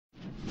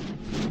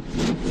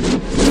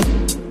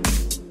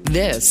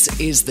This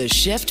is the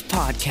Shift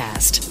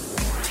Podcast.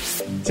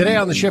 Today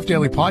on the Shift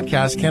Daily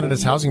Podcast,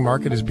 Canada's housing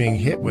market is being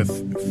hit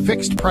with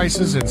fixed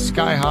prices and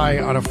sky-high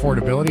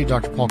unaffordability.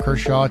 Dr. Paul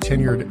Kershaw,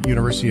 tenured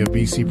University of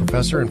BC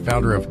professor and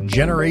founder of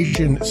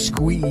Generation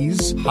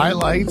Squeeze,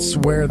 highlights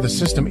where the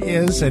system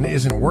is and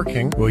isn't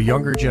working. Will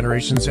younger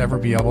generations ever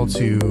be able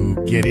to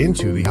get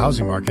into the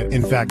housing market?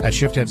 In fact, at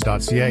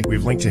shiftheads.ca,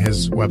 we've linked to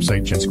his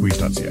website,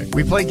 gensqueeze.ca.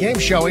 We play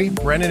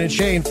Game-Showey. Brendan and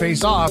Shane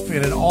face off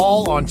in an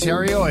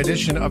all-Ontario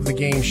edition of the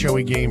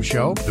Game-Showey Game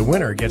Show. The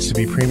winner gets to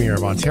be Premier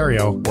of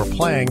Ontario. We're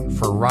playing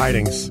for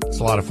ridings. It's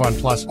a lot of fun.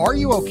 Plus, are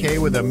you okay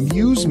with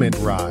amusement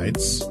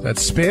rides that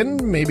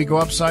spin, maybe go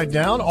upside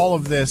down? All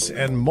of this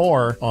and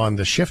more on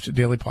the Shift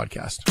Daily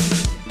Podcast.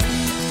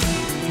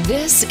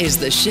 This is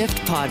the Shift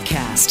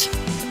Podcast.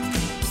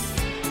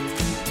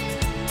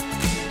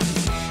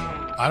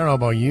 I don't know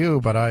about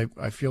you, but I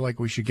feel like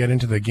we should get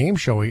into the Game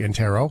Showy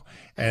Ontario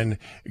and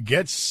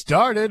get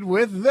started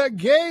with the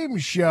game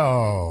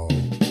show.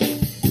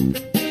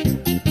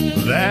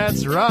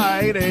 That's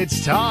right.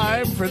 It's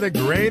time for the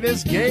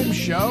greatest game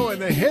show in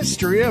the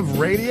history of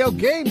radio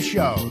game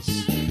shows.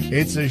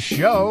 It's a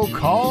show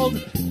called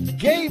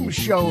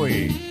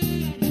Game-Showey.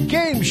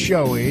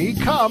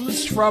 Game-Showey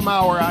comes from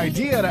our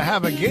idea to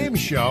have a game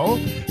show,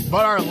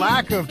 but our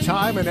lack of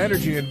time and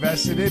energy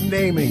invested in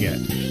naming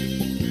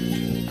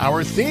it.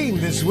 Our theme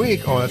this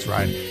week, oh, that's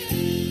right.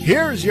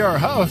 Here's your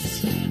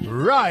host,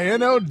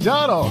 Ryan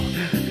O'Donnell.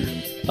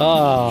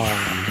 Oh,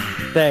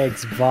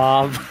 thanks,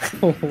 Bob.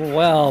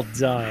 Well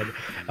done.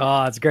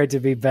 Oh, it's great to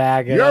be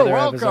back. You're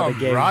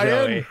welcome,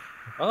 Ryan.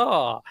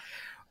 Oh,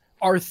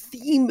 our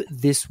theme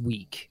this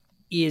week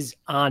is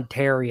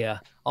Ontario.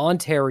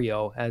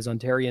 Ontario, as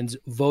Ontarians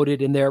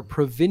voted in their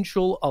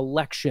provincial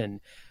election.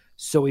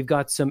 So we've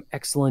got some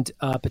excellent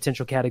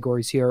potential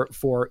categories here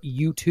for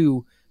you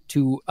two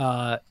to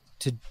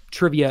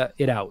trivia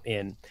it out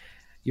in.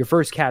 Your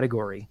first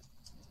category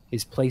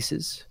is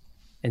places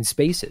and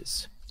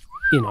spaces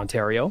in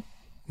Ontario.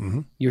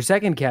 Mm-hmm. Your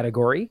second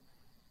category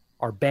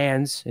are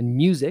bands and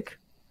music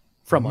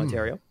from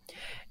Ontario,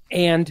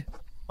 and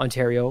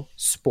Ontario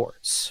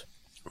sports.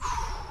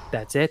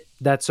 That's it.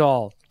 That's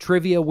all.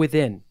 Trivia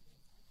within.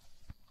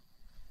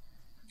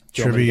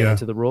 Do you want me to get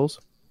into the rules,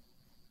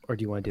 or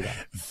do you want to do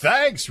that?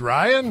 Thanks,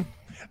 Ryan.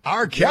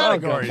 Our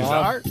categories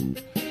are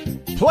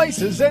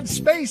places and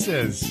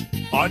spaces,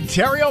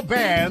 Ontario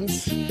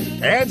bands,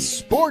 and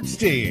sports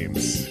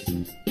teams.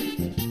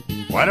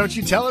 Why don't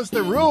you tell us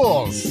the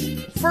rules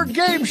for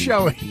Game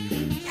Showing?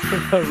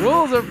 The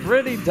rules are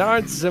pretty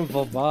darn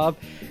simple, Bob.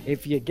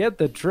 If you get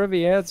the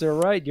trivia answer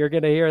right, you're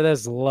going to hear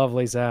this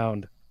lovely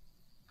sound.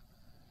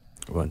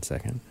 1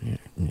 second. Here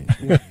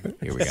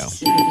we go.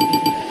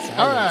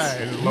 All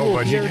right, low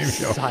budget game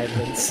show.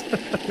 Silence.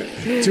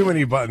 Too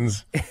many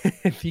buttons.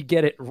 If you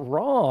get it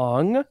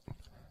wrong,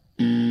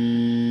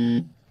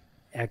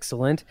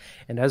 excellent.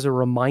 And as a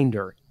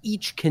reminder,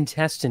 each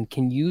contestant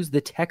can use the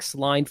text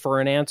line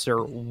for an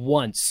answer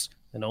once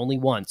and only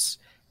once.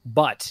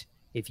 But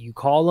if you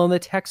call on the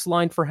text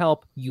line for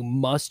help, you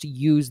must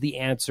use the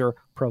answer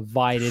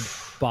provided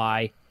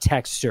by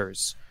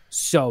texters.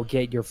 So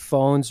get your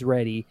phones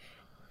ready.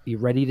 Be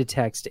ready to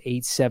text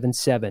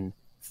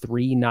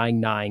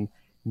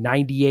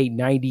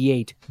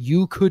 877-399-9898.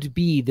 You could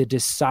be the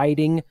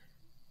deciding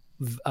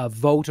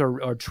vote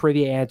or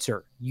trivia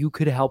answer. You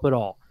could help it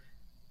all.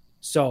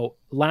 So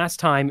last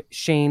time,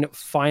 Shane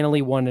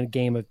finally won a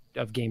game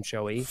of Game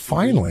Showey.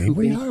 Finally?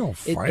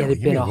 It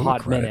had been a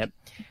hot minute.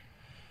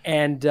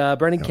 And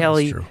Brendan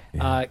Kelly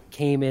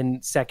came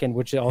in second,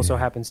 which also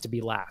happens to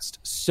be last.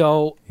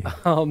 So,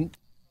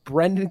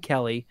 Brendan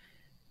Kelly,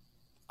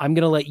 I'm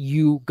going to let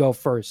you go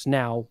first.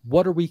 Now,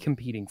 what are we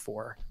competing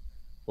for?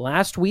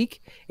 Last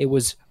week, it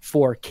was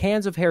for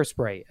cans of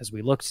hairspray as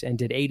we looked and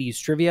did 80s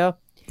trivia.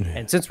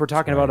 And since we're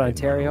talking about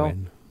Ontario,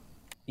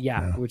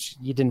 which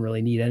you didn't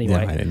really need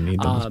anyway. Yeah, I didn't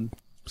need them.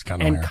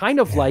 Kind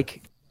of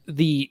like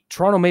the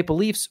Toronto Maple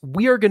Leafs,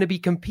 we are going to be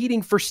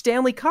competing for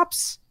Stanley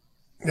Cups.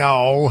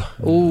 No,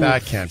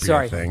 that can't be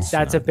a thing.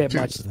 That's a bit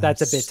much.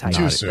 That's a bit tight.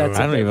 Too soon.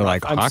 I don't even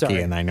like hockey,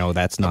 and I know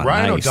that's not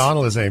Ryan nice.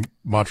 O'Donnell is a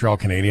Montreal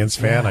Canadiens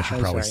fan. I should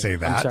probably say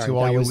that to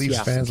all you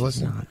Leafs fans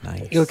listening. Not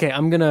nice.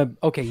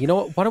 Okay, you know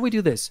what? Why don't we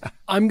do this?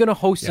 I'm going to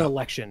host an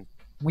election.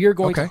 We are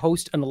going to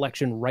host an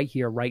election right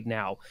here, right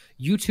now.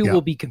 You two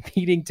will be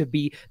competing to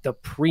be the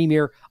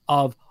Premier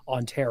of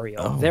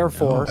Ontario.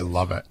 Therefore, I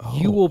love it.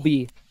 You will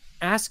be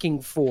asking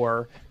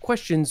for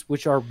questions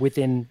which are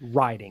within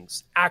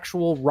ridings,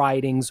 actual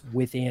ridings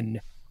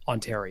within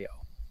Ontario.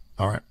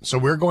 All right. So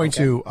we're going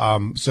to,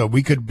 so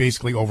we could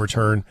basically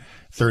overturn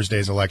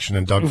Thursday's election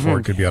and Doug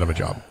Ford could be out of a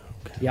job.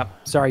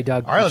 Yep. Sorry,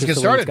 Doug. All right, let's get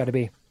started.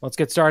 Let's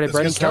get started.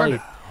 Brendan Kelly,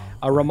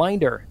 a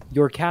reminder,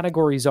 your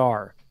categories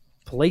are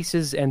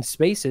places and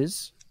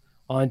spaces,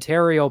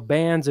 Ontario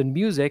bands and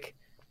music,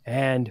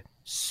 and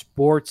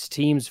sports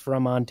teams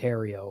from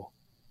Ontario.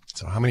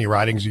 So how many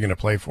ridings are you going to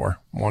play for?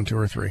 1, 2,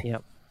 or 3?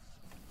 Yep.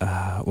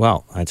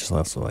 Well, I just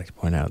also like to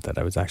point out that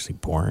I was actually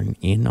born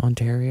in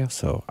Ontario,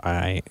 so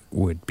I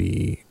would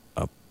be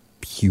a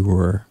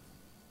pure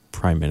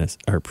prime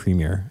minister or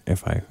premier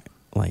if I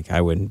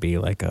wouldn't be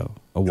like a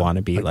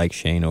wannabe like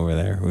Shane over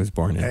there who was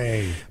born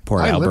in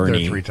Port I lived there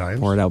Alberni. 3 times.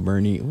 Port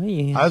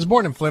Alberni. I was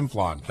born in Flim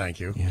Flon. Thank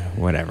you. Yeah,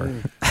 whatever.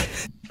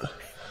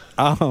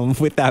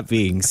 With that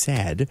being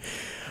said,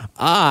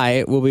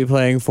 I will be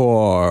playing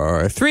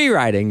for 3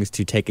 ridings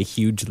to take a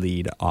huge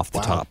lead off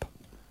the top.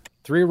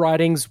 3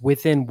 ridings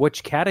within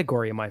which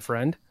category, my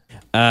friend?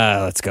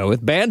 Let's go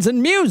with bands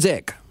and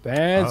music.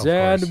 Bands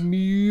and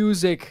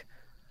music.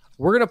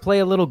 We're going to play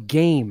a little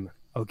game,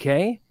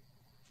 okay?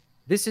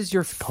 This is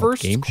your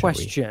first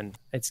question.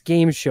 It's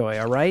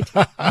Game-Showey, all right?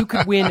 You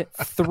could win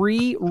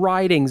 3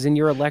 ridings in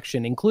your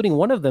election, including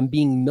one of them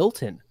being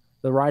Milton,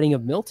 the riding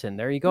of Milton.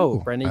 There you go,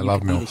 Brendan. I you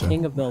love could be Milton. the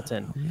king of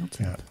Milton.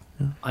 Yeah.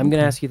 I'm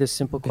going to ask you this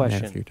simple Been there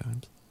question. a few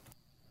times.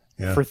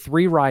 Yeah. For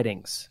 3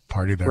 ridings,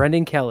 Party there.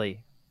 Brendan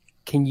Kelly,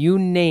 can you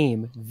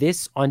name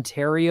this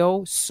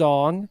Ontario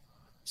song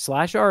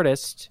 /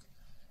 artist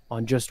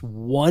on just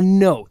one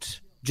note?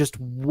 Just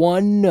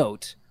one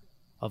note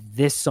of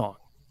this song.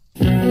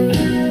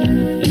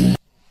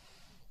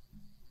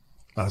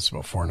 That's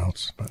about 4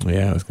 notes. But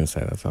Yeah, I was going to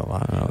say that's a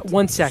lot of notes.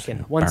 1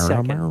 second. 1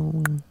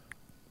 second.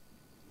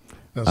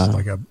 that's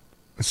like a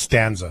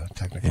stanza,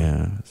 technically.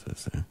 Yeah.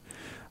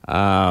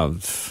 I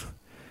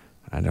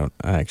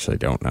actually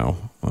don't know.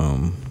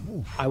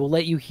 I will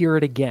let you hear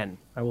it again.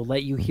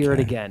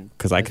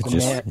 Because I could As the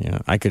just,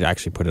 man- I could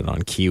actually put it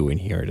on cue and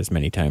hear it as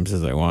many times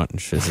as I want and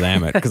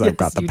Shazam it because I've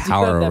got the you do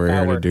power have that over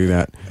here power. to do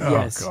that.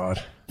 Yes. Oh,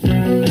 God. I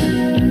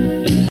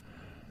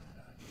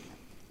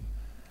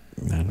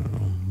don't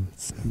know.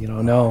 You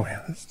don't know.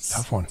 Man, that's a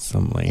tough one.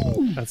 Some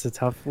lame. That's a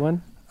tough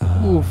one.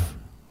 Oof.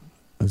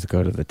 Let's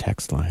go to the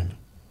text line.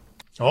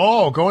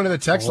 Oh, going to the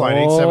text line,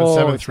 Oh,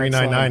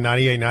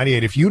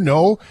 877-399-9898. If you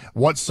know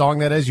what song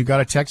that is, you got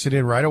to text it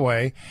in right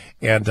away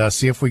and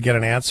see if we get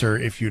an answer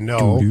if you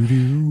know.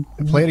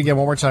 Play it again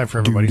one more time for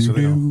everybody so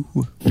they know.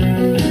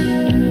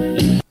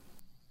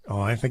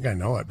 Oh, I think I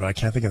know it, but I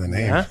can't think of the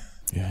name. Yeah?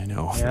 Yeah, I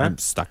know. Yeah? I'm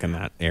stuck in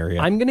that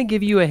area. I'm going to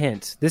give you a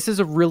hint. This is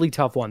a really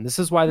tough one. This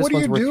is why this What are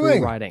one's you worth 3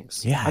 doing?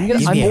 ridings. Yeah, I'm gonna,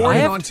 give I'm, me a Born I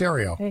in have,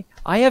 Ontario. hey,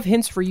 I have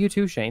hints for you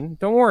too, Shane.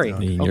 Don't worry.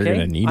 You're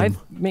gonna need 'em.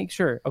 Make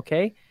sure,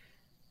 okay?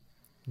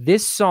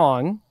 This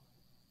song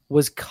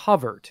was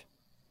covered,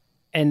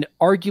 and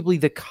arguably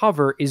the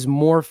cover is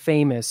more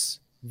famous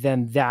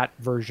than that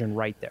version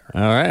right there.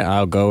 All right,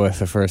 I'll go with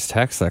the first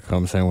text that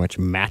comes in, which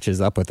matches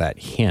up with that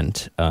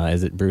hint.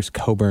 Is it Bruce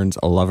Coburn's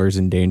 "A Lover's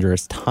in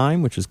Dangerous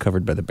Time," which was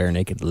covered by the Bare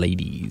Naked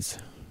Ladies?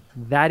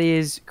 That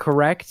is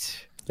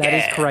correct. That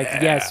is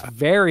correct. Yes,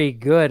 very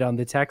good on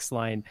the text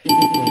line.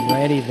 We're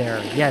ready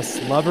there. Yes,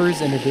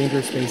 Lovers in a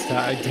Dangerous Space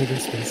Time.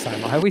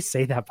 I always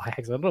say that by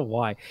accident. I don't know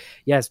why.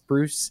 Yes,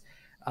 Bruce.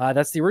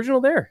 That's the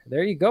original there.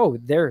 There you go.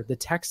 There, the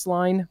text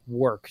line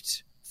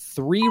worked.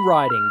 3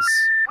 ridings.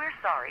 We're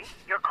sorry.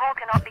 Your call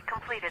cannot be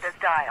completed as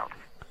dialed.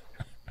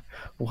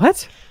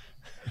 What?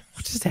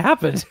 What just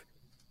happened?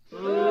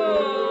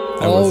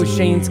 Oh,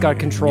 Shane's got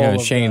control. Yeah,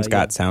 of Shane's the-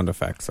 got sound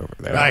effects over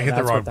there. I hit the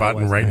that's wrong what that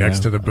button was. right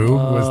next to the boo.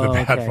 Was the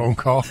bad okay. phone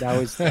call? That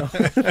was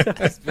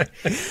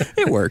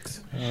It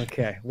works.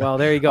 okay. Well,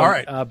 there you go. All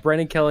right.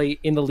 Brendan Kelly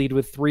in the lead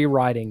with 3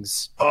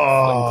 ridings,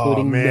 Oh,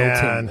 including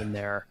man. Milton in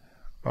there.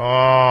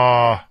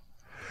 Oh.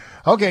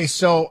 Okay,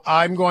 so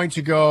I'm going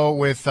to go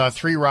with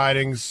 3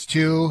 ridings,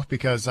 2,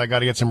 because I got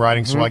to get some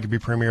ridings so I can be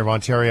Premier of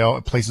Ontario.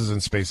 Places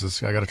and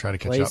spaces. I got to try to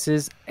catch up.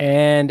 Places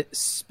and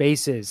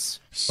spaces.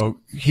 So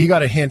he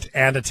got a hint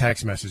and a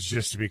text message,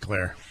 just to be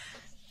clear.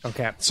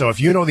 Okay. So if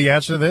you know the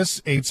answer to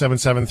this,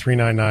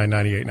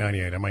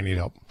 877-399-9898. I might need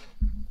help.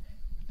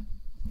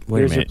 Wait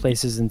a Here's your minute.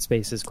 places and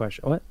spaces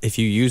question. What? If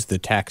you use the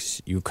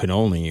text, you can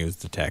only use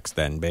the text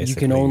then,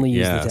 basically. can only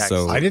use the yeah, text.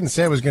 So, I didn't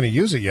say I was going to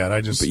use it yet.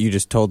 but you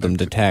just told them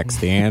to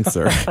text the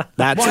answer.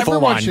 That's Well, full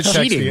everyone on should text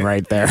cheating the-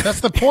 right there. That's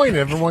the point.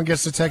 Everyone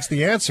gets to text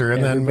the answer,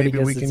 and then Everybody maybe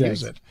gets we to can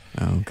text. use it.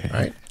 Okay.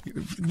 Right?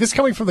 This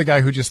coming from the guy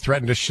who just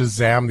threatened to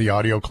Shazam the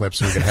audio clip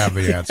so we could have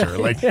the answer.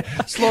 Like,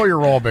 slow your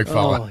roll, big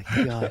fella.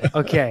 Oh, God.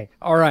 Okay.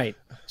 All right.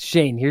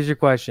 Shane, here's your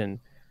question.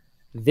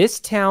 This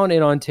town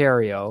in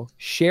Ontario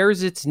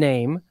shares its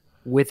name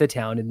with a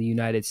town in the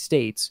United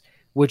States,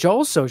 which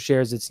also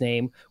shares its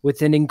name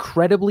with an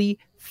incredibly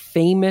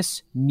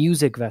famous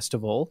music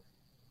festival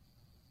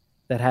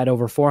that had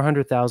over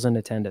 400,000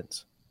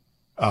 attendants.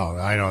 Oh,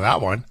 I know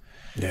that one.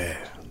 Yeah.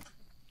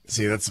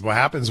 See, that's what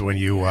happens when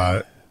you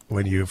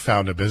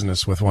found a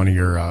business with one of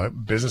your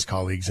business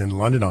colleagues in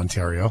London,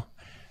 Ontario.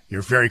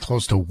 You're very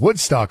close to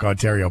Woodstock,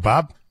 Ontario,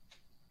 Bob.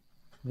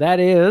 That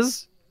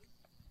is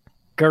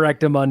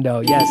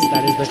correctamundo. Yes,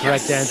 that is the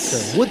correct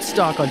answer.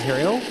 Woodstock,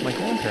 Ontario. My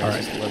grandparents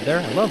used to live there.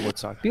 I love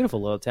Woodstock. Beautiful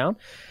little town.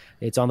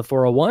 It's on the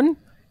 401,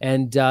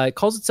 and it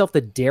calls itself the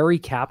dairy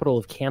capital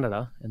of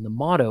Canada, and the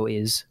motto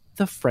is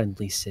the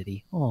friendly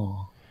city.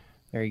 Oh,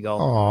 there you go.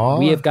 Aw,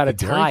 we have got a the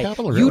dairy tie.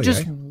 capital, You really,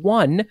 just eh?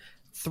 won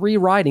 3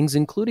 ridings,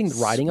 including the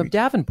riding of Sweet.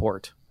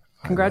 Davenport.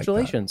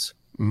 Congratulations.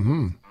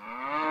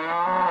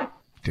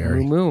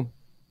 Dairy. Moo moo.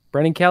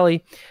 Brendan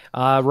Kelly.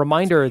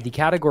 Reminder, the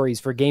categories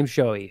for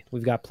Game-Showey.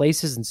 We've got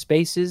places and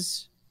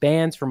spaces,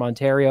 bands from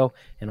Ontario,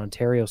 and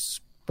Ontario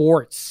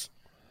sports.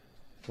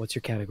 What's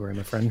your category,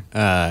 my friend?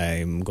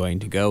 I'm going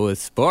to go with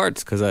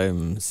sports because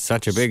I'm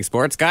such a big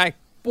sports guy.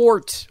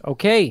 Sport.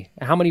 Okay.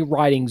 How many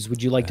ridings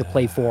would you like to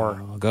play for?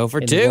 I'll go for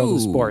in 2. The world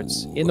of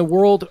sports. In the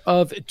world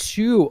of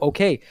 2.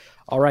 Okay.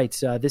 All right.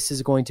 This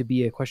is going to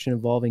be a question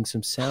involving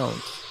some sound.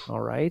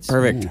 All right.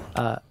 Perfect.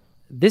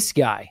 This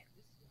guy,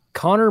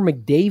 Connor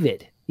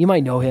McDavid. You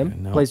might know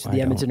him. No, Plays for the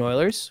I Edmonton don't.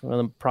 Oilers. One of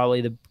them,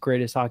 probably the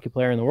greatest hockey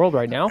player in the world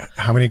right now.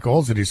 How many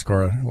goals did he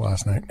score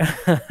last night?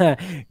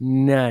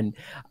 None.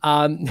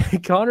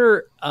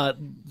 Connor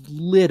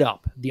lit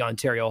up the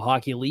Ontario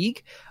Hockey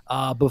League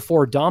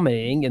before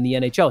dominating in the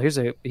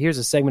NHL. Here's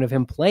a segment of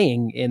him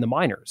playing in the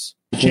minors.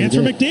 Chance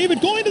for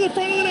McDavid going to the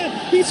front of the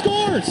net. He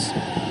scores.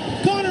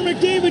 Connor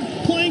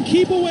McDavid playing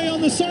keep away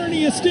on the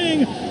Sarnia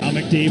Sting. Now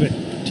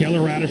McDavid.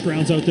 Taylor Radish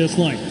rounds out this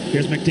line.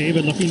 Here's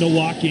McDavid looking to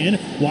walk in.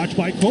 Watch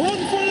by Cora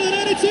in front of the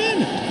net. It's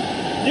in.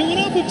 It went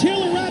off of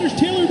Taylor Radish.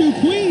 Taylor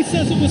Dupuis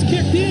says it was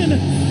kicked in.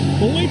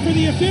 We'll wait for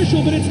the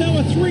official, but it's now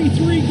a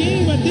 3-3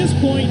 game at this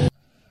point.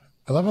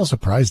 I love how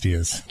surprised he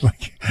is.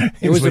 Like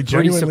It was a pretty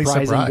genuinely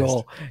surprising surprised.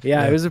 goal.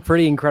 Yeah, it was a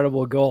pretty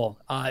incredible goal.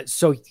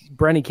 So,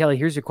 Brendan Kelly,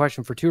 here's your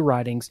question for 2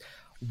 ridings.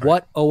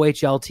 What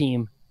OHL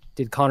team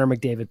did Connor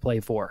McDavid play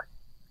for?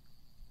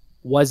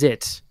 Was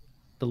it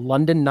the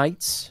London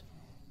Knights,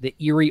 the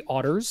Erie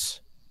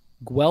Otters,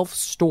 Guelph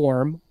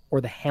Storm,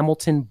 or the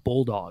Hamilton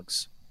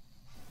Bulldogs?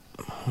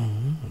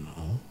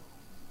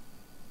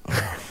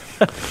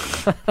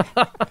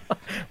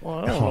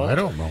 Oh, I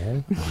don't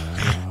know.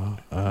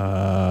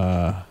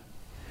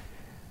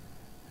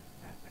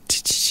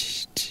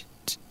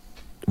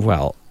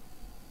 Well,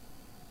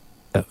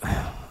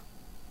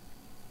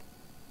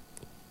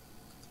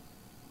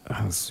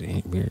 let's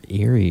see.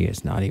 Erie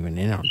is not even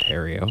in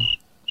Ontario.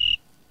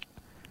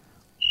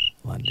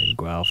 London,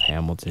 Guelph,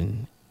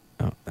 Hamilton.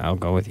 Oh, I'll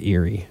go with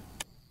Erie.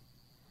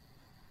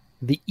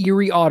 The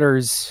Erie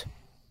Otters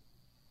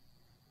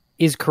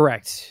is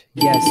correct.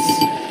 Yes.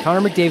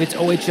 Connor McDavid's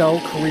OHL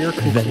career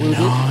The concluded.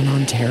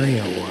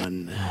 non-Ontario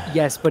one.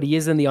 Yes, but he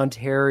is in the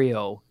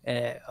Ontario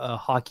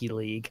Hockey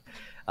League.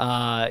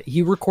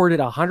 He recorded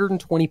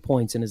 120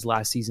 points in his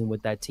last season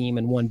with that team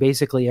and won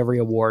basically every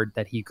award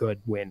that he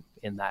could win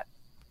in that.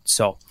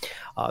 So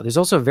there's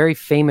also a very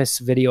famous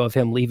video of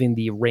him leaving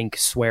the rink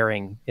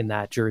swearing in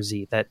that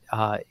jersey that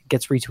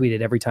gets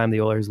retweeted every time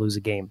the Oilers lose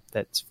a game.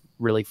 That's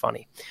really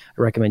funny.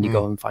 I recommend you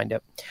go and find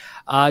it.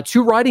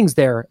 2 ridings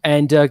there.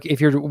 And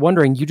if you're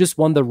wondering, you just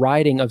won the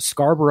riding of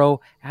Scarborough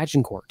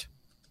Agincourt.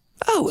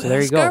 Oh, So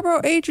there you go.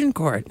 Scarborough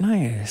Agincourt.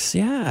 Nice.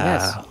 Yeah.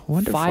 Yes.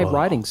 Wonderful. 5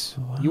 ridings.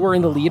 Wow. You are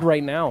in the lead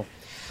right now.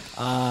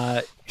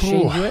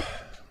 Shane Hewitt.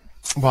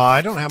 Well,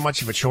 I don't have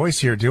much of a choice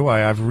here, do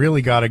I? I've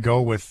really got to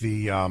go with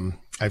the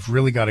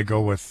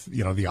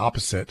the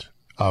opposite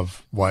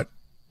of what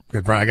I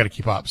got to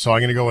keep up. So I'm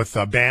going to go with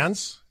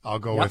bands. I'll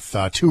go with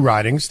 2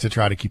 ridings to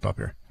try to keep up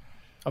here.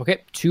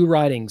 Okay, 2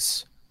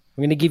 ridings.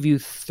 I'm going to give you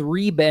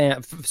 3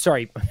 bands.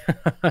 Sorry.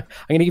 I'm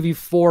going to give you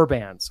 4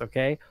 bands,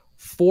 okay?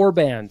 4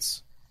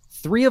 bands.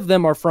 3 of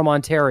them are from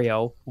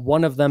Ontario.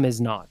 1 of them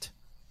is not.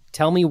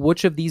 Tell me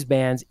which of these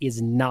bands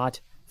is not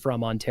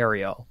from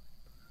Ontario.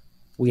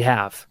 We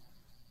have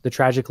The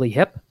Tragically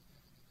Hip,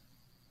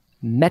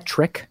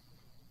 Metric,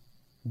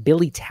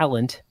 Billy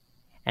Talent,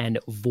 and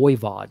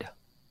Voivod.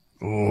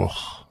 Oh,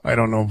 I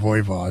don't know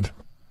Voivod.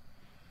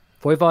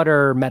 Voivod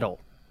are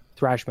metal,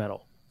 thrash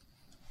metal.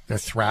 They're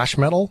thrash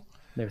metal?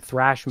 They're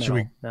thrash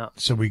metal.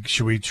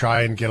 Should we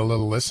try and get a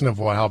little listen of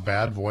how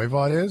bad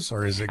Voivod is,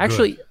 or is it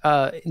actually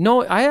good?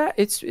 no?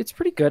 It's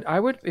pretty good.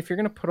 I would, if you're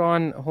gonna put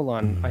on. Hold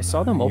on, I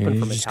saw them open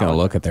for Metallica. Just gotta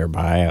look at their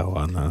bio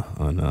on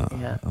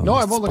Yeah. No,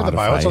 I won't look at the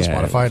bio. It's on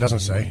Spotify. It doesn't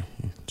say.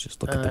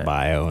 Just look at the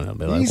bio and it'll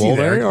be like, Easy well,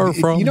 there. they are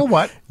from. You know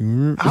what?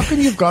 How come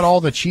you've got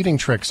all the cheating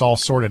tricks all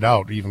sorted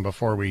out even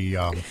before we?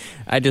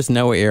 I just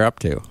know what you're up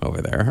to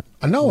over there.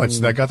 I know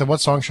it's. I got the.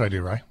 What song should I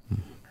do, right?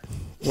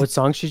 What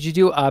song should you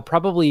do?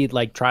 Probably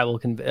like Tribal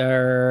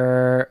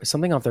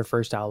something off their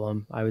first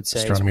album, I would say.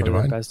 Astronomy is probably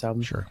Divine? their best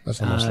album. Sure. That's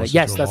the most listened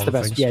yes, to of that's all the the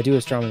best. things. Yeah, do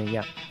Astronomy,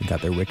 yeah. They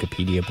got their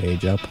Wikipedia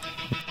page up.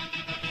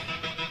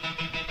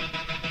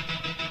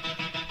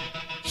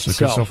 So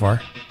good so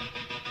far.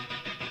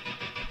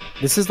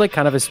 This is like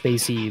kind of a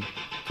spacey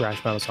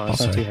thrash metal song.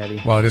 It's not too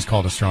heavy. Well, it is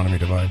called Astronomy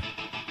Divine.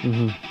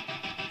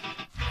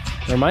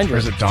 Reminder. Or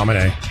is it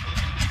Domine?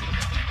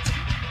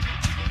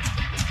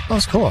 Oh,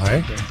 it's cool,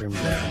 hey?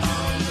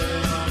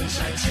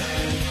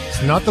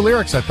 It's not the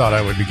lyrics I thought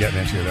I would be getting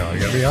into, though. I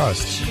gotta be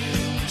honest.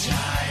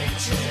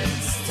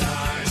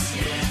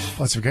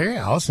 Let's okay,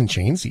 Alice in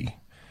Chainsy.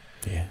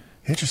 Yeah.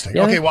 Interesting.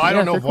 Yeah, okay, well, I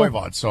don't know they're cool.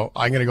 Voivod, so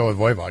I'm going to go with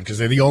Voivod because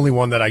they're the only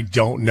one that I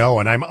don't know,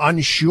 and I'm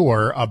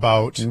unsure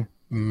about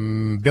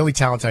Billy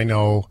Talent. I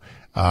know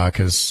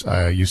because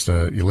I you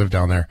live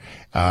down there.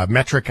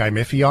 Metric, I'm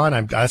iffy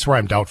on. That's where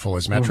I'm doubtful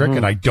is Metric,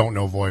 and I don't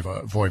know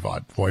Voivod.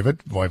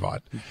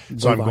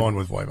 So I'm going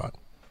with Voivod.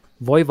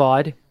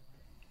 Voivod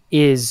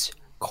is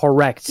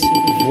correct.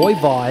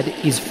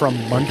 Voivod is from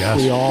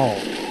Montreal.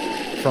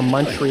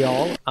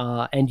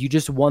 And you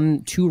just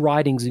won 2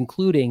 ridings,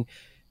 including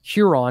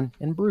Huron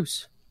and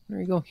Bruce. There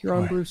you go,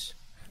 Huron, Bruce.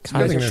 It's a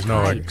good thing there's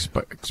no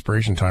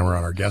expiration timer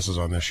on our guesses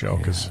on this show.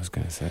 I was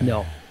going to say.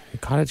 No.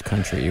 Cottage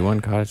country. You won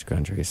cottage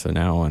country. So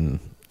now when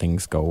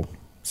things go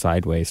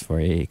sideways for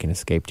you, you can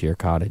escape to your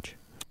cottage.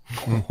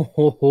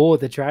 Oh,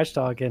 the trash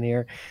talk in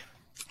here.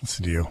 What's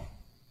the deal?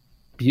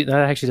 That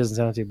actually doesn't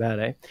sound too bad,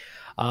 eh?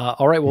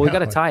 All right, well, we got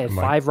to tie it.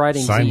 5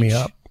 ridings sign each. Me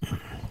up.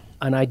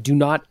 And I do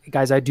not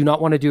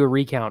want to do a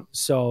recount.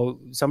 So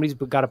somebody's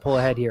got to pull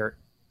ahead here.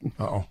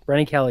 Uh-oh.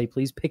 Brennan Kelly,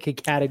 please pick a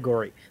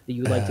category that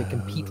you would like to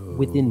compete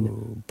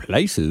within.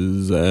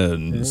 Places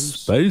and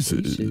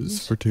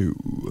spaces for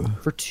 2.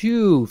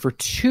 For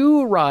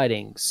two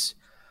ridings.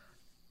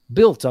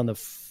 Built on the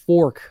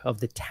fork of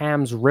the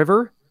Thames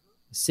River.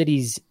 The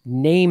city's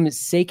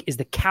namesake is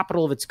the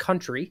capital of its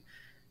country.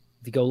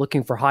 If you go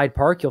looking for Hyde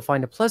Park, you'll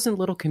find a pleasant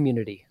little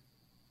community.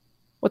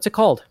 What's it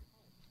called?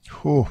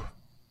 Whew.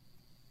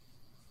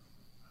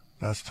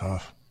 That's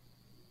tough.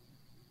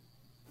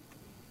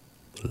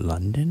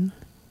 London?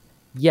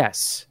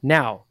 Yes.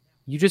 Now,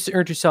 you just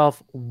earned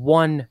yourself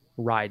 1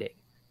 riding.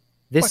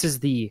 This is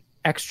the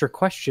extra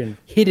question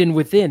hidden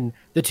within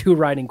the 2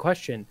 riding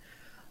question.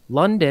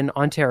 London,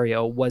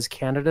 Ontario was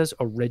Canada's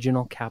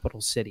original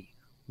capital city.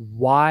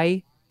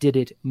 Why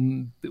did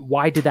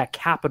that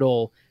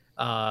capital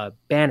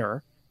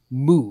banner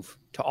move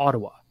to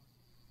Ottawa?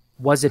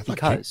 Was it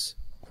because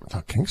I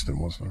thought Kingston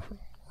was the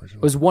original.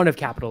 It was one of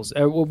capitals.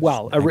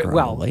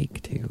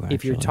 Lake too. Actually.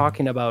 If you're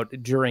talking about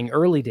during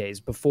early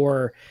days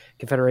before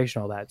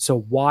Confederation, all that. So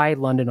why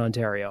London,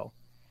 Ontario?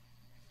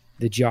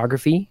 The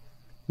geography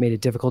made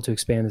it difficult to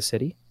expand the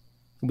city.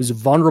 It was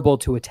vulnerable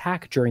to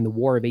attack during the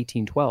War of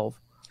 1812.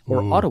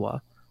 Or Ottawa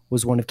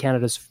was one of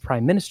Canada's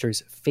prime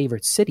minister's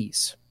favorite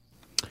cities,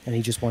 and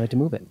he just wanted to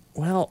move it.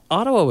 Well,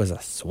 Ottawa was a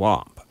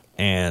swamp,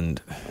 and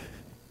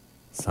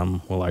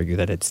some will argue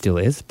that it still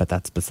is, but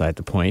that's beside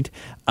the point.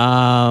 It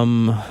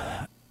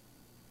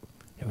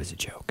was a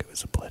joke. It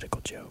was a political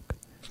joke.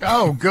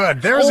 Oh,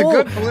 good. There's a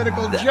good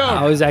political joke.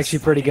 I was actually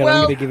pretty good.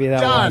 I'm going to give you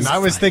that one. I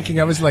was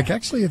like,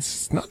 actually,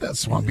 it's not that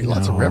swampy.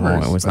 Lots of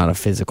rivers. It was not a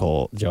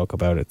physical joke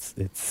about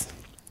its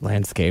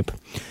landscape.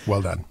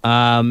 Well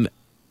done.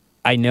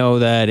 I know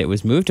that it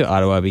was moved to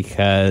Ottawa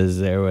because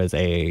there was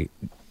a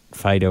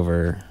fight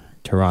over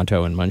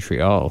Toronto and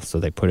Montreal, so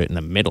they put it in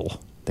the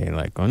middle. They're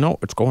like, oh, no,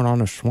 it's going on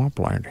a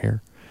swampland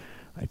here.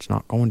 It's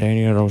not going to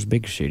any of those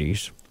big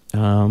cities.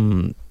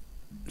 So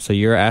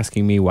you're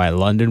asking me why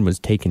London was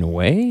taken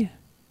away?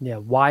 Yeah,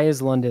 why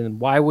was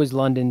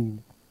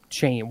London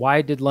changed?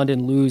 Why did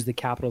London lose the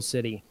capital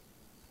city?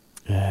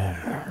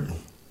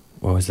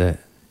 What was that?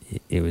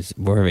 It was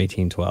War of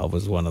 1812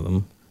 was one of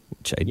them,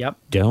 which I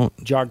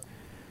don't.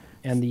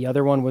 And the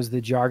other one was the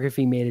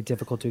geography made it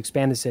difficult to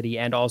expand the city,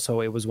 and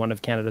also it was one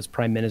of Canada's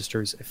prime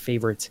minister's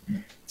favorite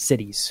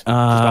cities.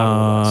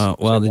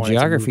 Well, the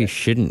geography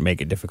shouldn't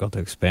make it difficult to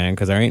expand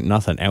because there ain't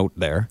nothing out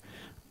there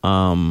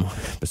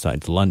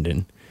besides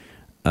London.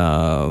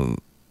 I'll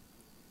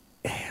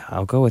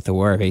go with the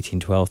War of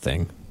 1812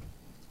 thing.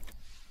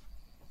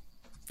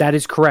 That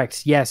is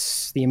correct.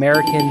 Yes, the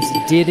Americans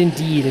did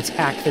indeed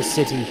attack the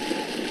city,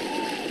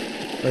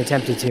 or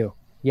attempted to.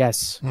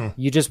 Yes,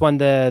 you just won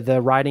the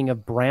riding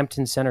of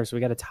Brampton Center, so we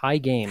got a tie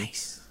game.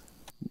 Nice.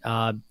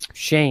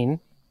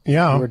 Shane,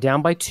 Yeah. we're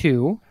down by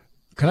 2.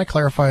 Can I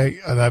clarify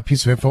that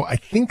piece of info? I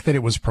think that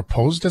it was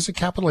proposed as a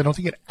capital. I don't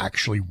think it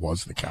actually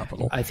was the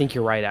capital. I think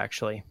you're right,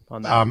 actually,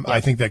 on that. I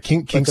think that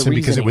Kingston,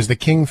 because it was the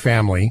King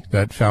family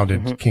that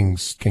founded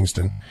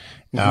Kingston.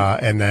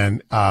 And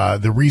then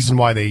the reason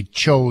why they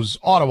chose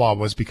Ottawa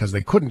was because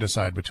they couldn't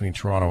decide between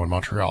Toronto and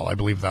Montreal. I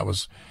believe that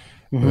was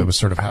it was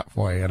sort of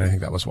halfway, and I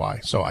think that was why.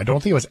 So I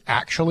don't think it was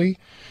actually,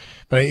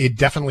 but it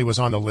definitely was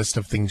on the list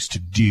of things to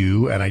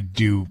do, and I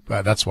do.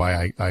 That's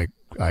why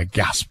I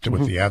gasped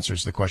with the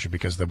answers to the question,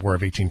 because the War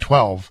of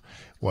 1812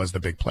 was the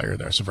big player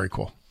there. So very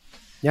cool.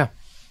 Yeah.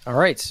 All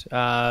right.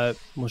 Well,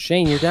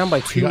 Shane, you're down by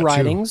 2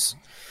 ridings.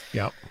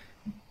 Yeah.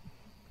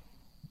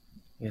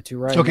 You got 2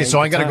 ridings. Okay,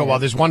 so I got to go. Well,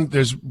 there's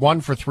one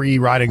for 3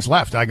 ridings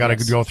left. I got to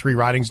go 3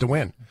 ridings to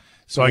win.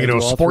 So I got to go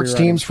sports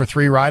teams for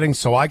 3 ridings,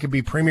 so I could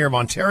be Premier of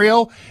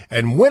Ontario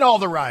and win all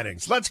the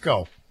ridings. Let's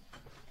go.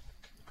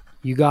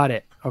 You got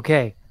it.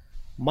 Okay.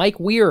 Mike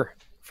Weir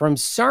from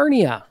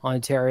Sarnia,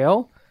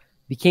 Ontario,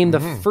 became the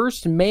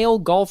first male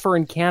golfer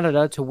in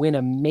Canada to win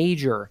a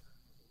major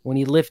when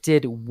he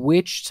lifted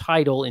which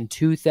title in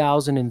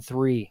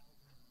 2003?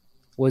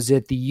 Was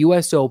it the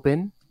U.S.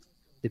 Open,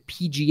 the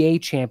PGA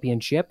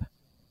Championship,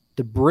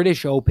 the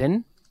British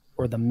Open,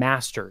 or the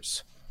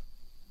Masters?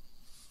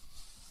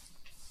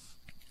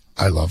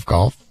 I love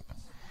golf.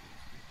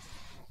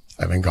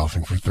 I've been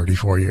golfing for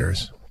 34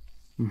 years.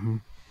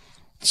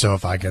 So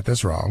if I get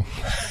this wrong,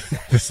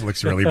 this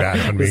looks really bad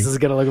on me. This is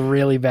going to look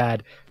really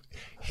bad.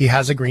 He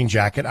has a green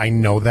jacket. I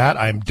know that.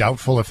 I'm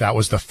doubtful if that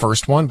was the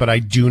first one, but I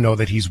do know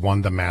that he's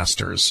won the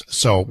Masters.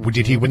 So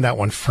did he win that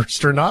one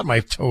first or not? My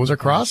toes are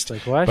crossed.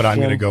 But I'm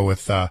going to go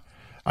with the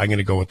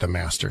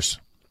Masters.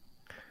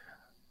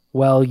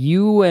 Well,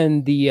 you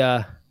and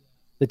the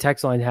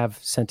text line have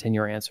sent in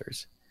your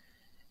answers,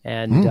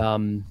 and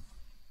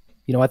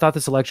I thought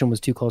the selection was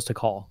too close to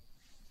call.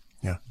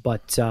 Yeah.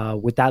 But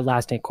with that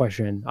last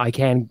question, I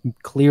can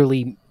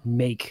clearly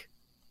make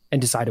and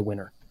decide a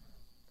winner.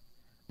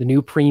 The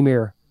new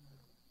premier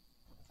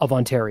of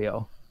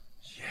Ontario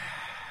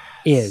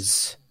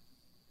is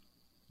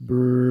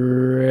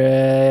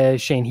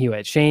Shane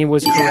Hewitt. Shane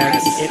was correct.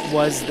 It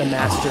was the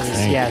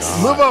Masters.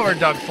 Yes. Move over,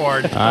 Doug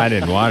Ford. I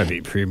didn't want to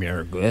be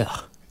premier.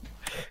 Ugh.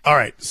 All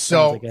right.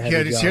 So like a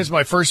heavy job. here's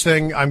my first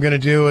thing I'm going to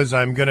do is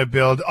I'm going to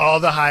build all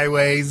the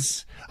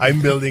highways.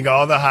 I'm building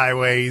all the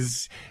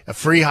highways, a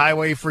free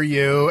highway for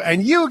you,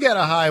 and you get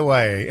a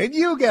highway, and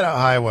you get a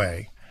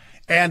highway.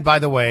 And by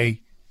the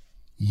way,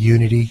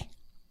 unity.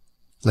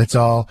 Let's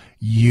all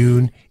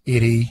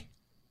unity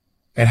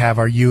and have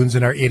our yuns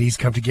and our itties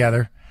come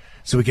together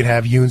so we can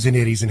have yuns and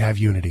itties and have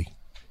unity.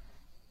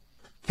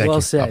 Thank Well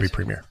you. said. I'll be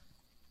premier.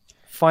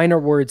 Finer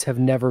words have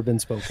never been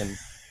spoken.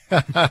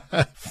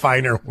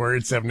 Finer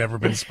words have never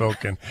been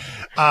spoken.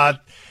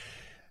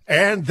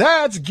 And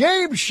that's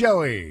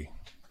Game-Showey.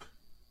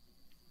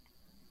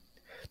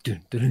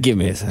 Give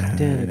me a second.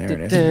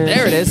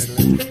 There it is.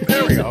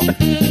 There we go.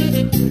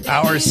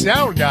 Our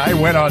sound guy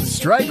went on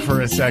strike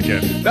for a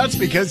second. That's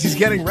because he's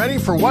getting ready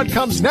for what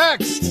comes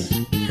next.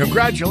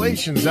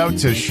 Congratulations out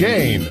to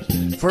Shane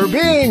for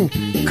being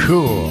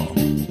cool.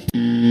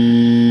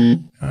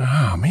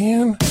 Oh,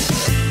 man.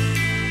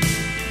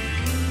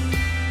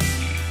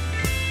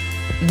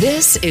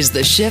 This is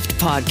the Shift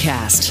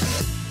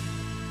Podcast.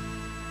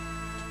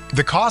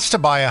 The cost to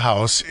buy a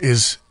house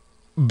is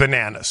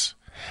bananas.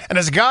 And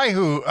as a guy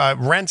who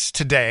rents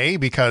today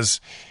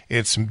because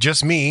it's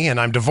just me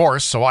and I'm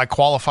divorced, so I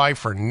qualify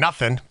for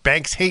nothing.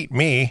 Banks hate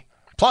me.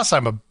 Plus,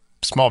 I'm a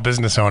small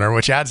business owner,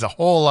 which adds a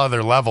whole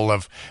other level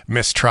of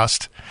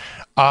mistrust.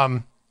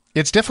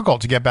 It's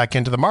difficult to get back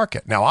into the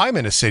market. Now, I'm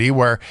in a city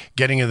where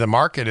getting into the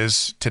market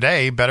is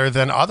today better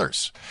than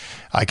others.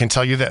 I can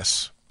tell you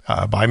this.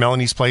 By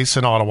Melanie's place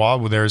in Ottawa,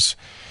 where there's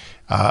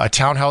a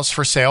townhouse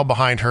for sale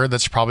behind her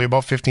that's probably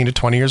about 15 to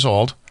 20 years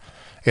old.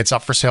 It's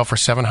up for sale for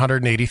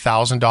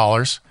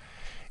 $780,000.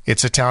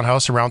 It's a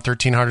townhouse around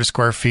 1,300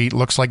 square feet.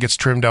 Looks like it's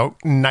trimmed out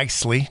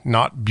nicely,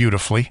 not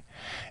beautifully.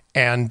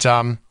 And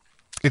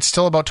it's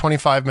still about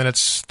 25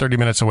 minutes, 30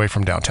 minutes away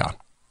from downtown.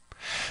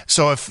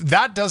 So if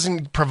that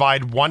doesn't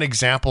provide one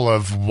example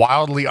of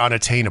wildly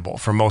unattainable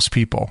for most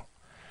people,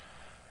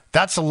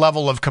 that's a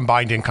level of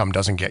combined income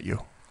doesn't get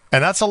you.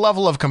 And that's a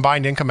level of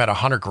combined income at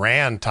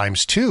 $100,000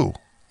 times 2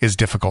 is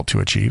difficult to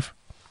achieve.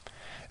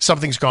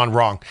 Something's gone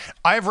wrong.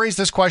 I've raised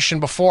this question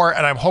before,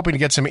 and I'm hoping to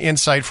get some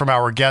insight from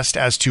our guest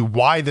as to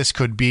why this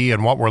could be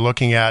and what we're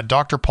looking at.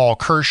 Dr. Paul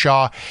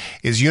Kershaw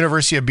is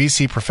University of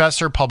BC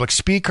professor, public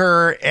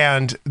speaker,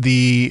 and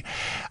the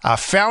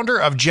founder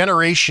of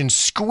Generation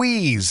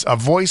Squeeze, a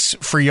voice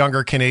for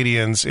younger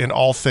Canadians in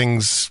all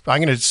things,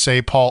 I'm going to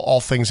say, Paul, all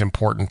things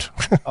important.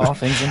 All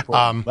things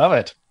important. Love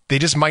it. They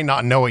just might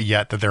not know it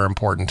yet that they're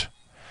important.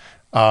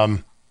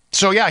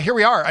 So yeah, here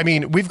we are. I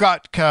mean, we've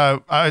got,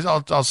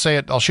 I'll say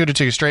it, I'll shoot it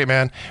to you straight,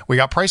 man. We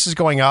got prices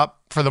going up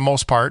for the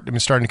most part. I mean,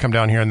 starting to come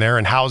down here and there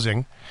in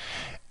housing,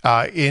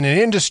 in an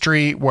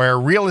industry where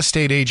real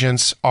estate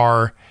agents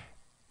are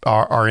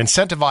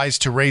incentivized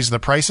to raise the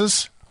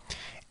prices,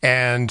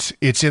 and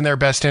it's in their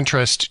best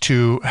interest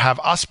to have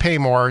us pay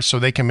more so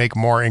they can make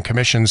more in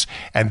commissions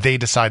and they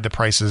decide the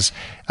prices.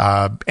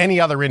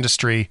 Any other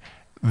industry,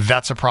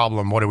 that's a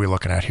problem. What are we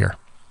looking at here?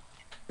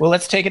 Well,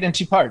 let's take it in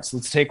two parts.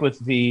 Let's take with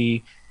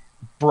the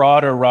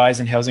broader rise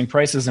in housing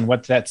prices and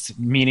what that's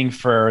meaning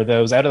for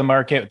those out of the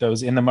market,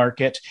 those in the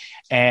market.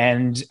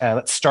 And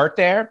let's start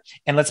there.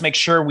 And let's make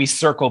sure we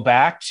circle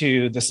back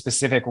to the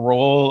specific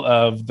role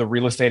of the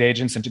real estate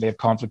agents and do they have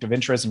conflict of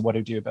interest and what do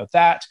we do about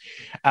that.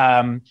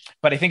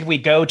 But I think if we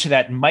go to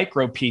that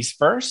micro piece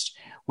first,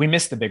 we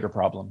miss the bigger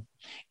problem.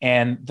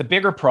 And the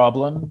bigger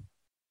problem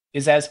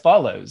is as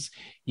follows.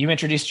 You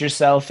introduced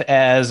yourself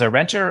as a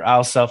renter.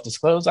 I'll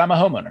self-disclose. I'm a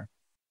homeowner.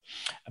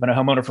 I've been a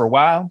homeowner for a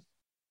while.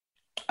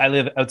 I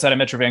live outside of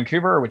Metro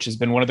Vancouver, which has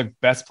been one of the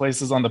best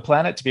places on the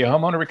planet to be a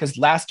homeowner because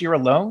last year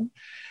alone,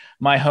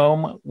 my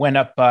home went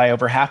up by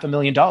over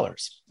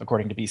 $500,000,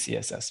 according to BC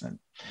assessment.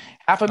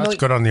 That's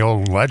good on the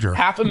old ledger.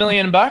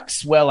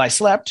 $500,000. Well, I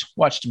slept,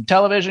 watched some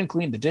television,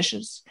 cleaned the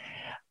dishes.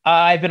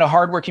 I've been a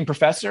hardworking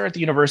professor at the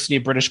University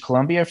of British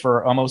Columbia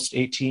for almost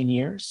 18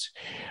 years.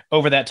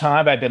 Over that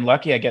time, I've been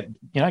lucky. I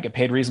get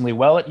paid reasonably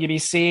well at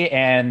UBC,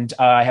 and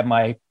I have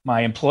my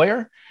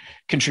employer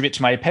contribute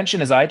to my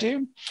pension as I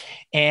do.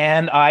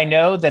 And I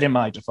know that in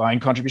my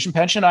defined contribution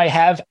pension, I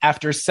have,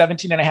 after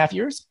 17 and a half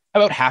years,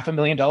 about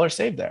 $500,000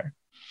 saved there.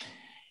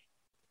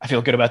 I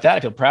feel good about that. I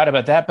feel proud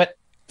about that. But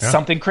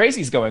something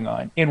crazy is going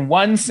on. In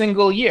one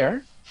single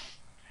year,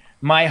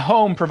 my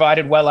home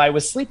provided while I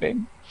was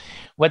sleeping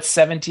what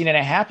 17 and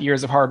a half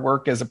years of hard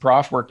work as a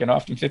prof working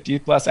often 50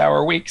 plus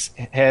hour weeks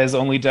has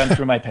only done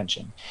through my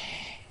pension.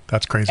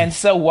 That's crazy. And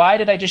so why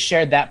did I just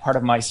share that part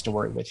of my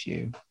story with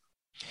you?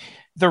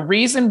 The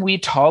reason we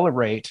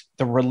tolerate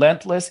the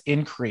relentless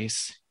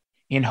increase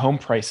in home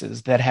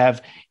prices that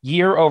have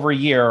year over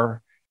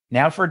year,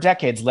 now for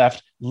decades,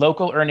 left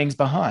local earnings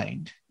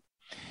behind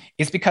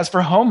is because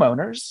for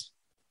homeowners,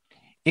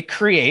 it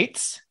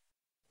creates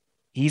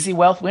easy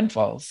wealth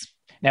windfalls.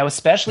 Now,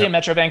 especially in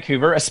Metro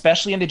Vancouver,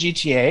 especially in the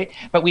GTA,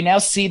 but we now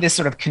see this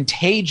sort of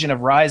contagion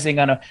of rising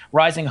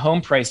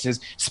home prices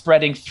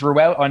spreading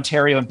throughout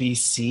Ontario and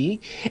BC.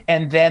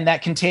 And then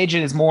that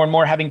contagion is more and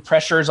more having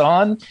pressures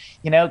on.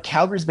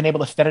 Calgary's been able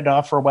to fend it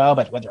off for a while,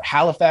 but whether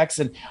Halifax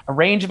and a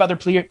range of other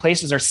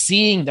places are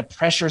seeing the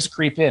pressures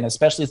creep in,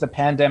 especially as the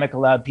pandemic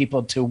allowed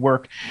people to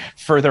work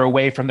further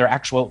away from their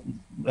actual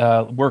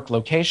work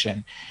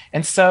location.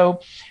 And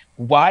so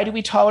why do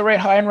we tolerate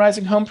high and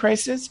rising home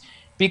prices?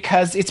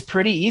 Because it's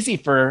pretty easy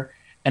for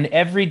an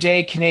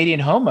everyday Canadian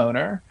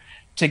homeowner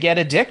to get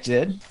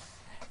addicted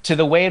to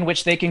the way in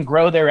which they can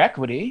grow their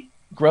equity,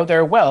 grow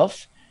their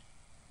wealth,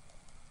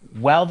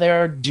 while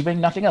they're doing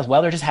nothing else,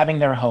 while they're just having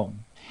their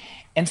home.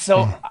 And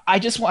so I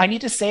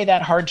need to say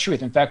that hard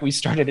truth. In fact, we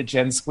started at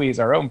Gen Squeeze,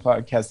 our own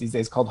podcast these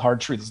days called Hard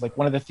Truth. It's like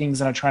one of the things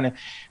that I'm trying to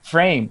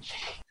frame.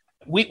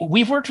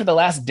 We've worked for the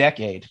last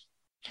decade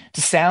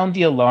to sound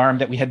the alarm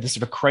that we had this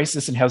sort of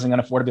crisis in housing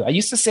unaffordability. I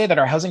used to say that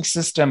our housing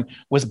system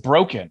was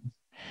broken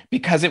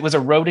because it was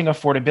eroding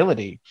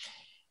affordability.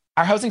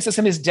 Our housing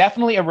system is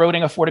definitely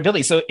eroding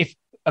affordability. So if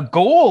a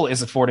goal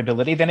is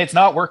affordability, then it's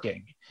not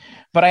working.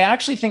 But I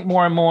actually think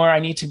more and more I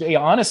need to be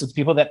honest with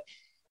people that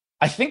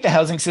I think the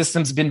housing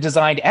system's been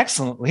designed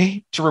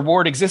excellently to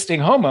reward existing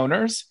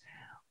homeowners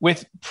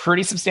with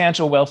pretty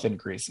substantial wealth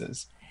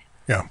increases.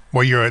 Yeah.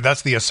 Well,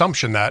 that's the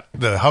assumption that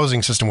the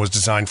housing system was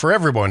designed for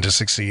everyone to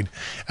succeed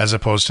as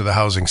opposed to the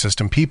housing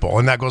system people.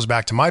 And that goes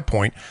back to my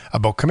point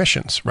about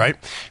commissions, right?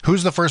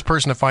 Who's the first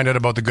person to find out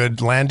about the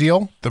good land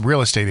deal? The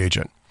real estate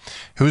agent.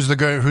 Who's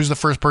the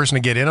first person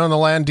to get in on the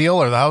land deal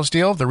or the house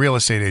deal? The real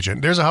estate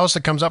agent. There's a house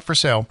that comes up for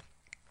sale.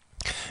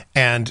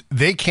 And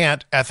they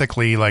can't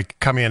ethically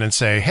come in and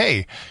say,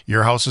 hey,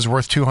 your house is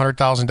worth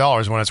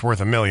 $200,000 when it's worth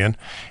 $1 million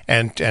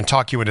and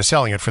talk you into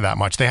selling it for that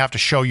much. They have to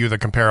show you the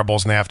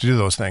comparables and they have to do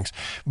those things.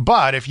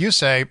 But if you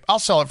say, I'll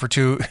sell it for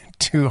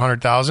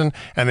 $200,000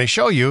 and they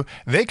show you,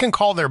 they can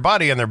call their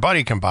buddy and their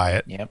buddy can buy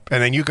it. Yep.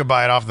 And then you could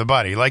buy it off the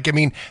buddy.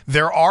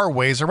 There are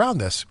ways around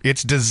this.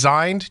 It's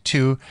designed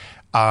to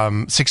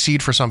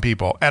succeed for some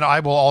people. And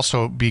I will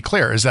also be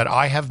clear is that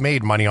I have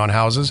made money on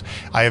houses.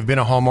 I have been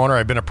a homeowner.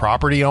 I've been a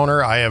property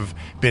owner. I have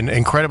been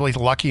incredibly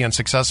lucky and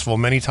successful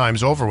many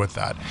times over with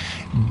that.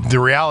 The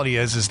reality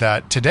is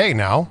that today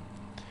now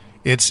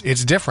it's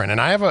different. And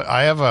I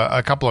have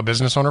a couple of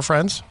business owner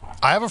friends.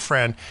 I have a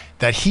friend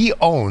that he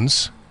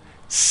owns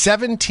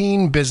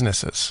 17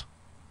 businesses.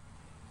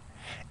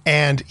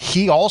 And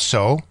he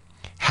also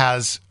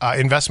has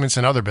investments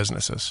in other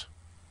businesses.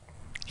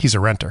 He's a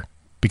renter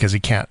because he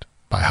can't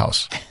buy a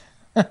house.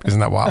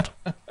 Isn't that wild?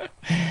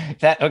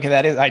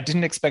 That is, I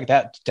didn't expect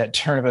that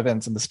turn of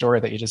events in the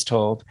story that you just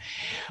told.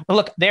 But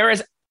look, there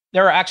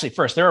are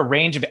a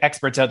range of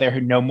experts out there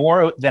who know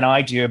more than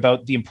I do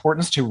about the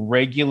importance to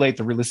regulate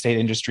the real estate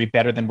industry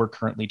better than we're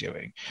currently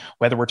doing.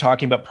 Whether we're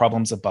talking about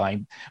problems of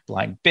blind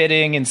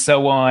bidding and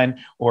so on,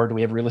 or do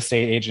we have real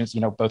estate agents,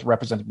 both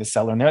representing the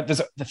seller? And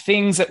there's the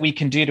things that we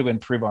can do to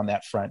improve on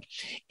that front.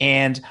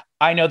 And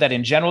I know that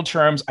in general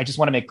terms, I just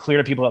want to make clear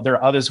to people that there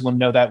are others who will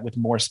know that with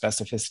more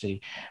specificity.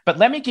 But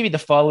let me give you the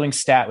following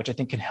stat, which I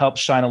think can help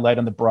shine a light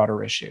on the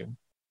broader issue.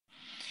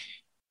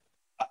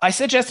 I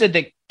suggested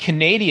that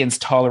Canadians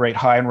tolerate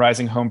high and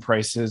rising home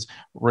prices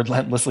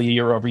relentlessly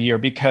year over year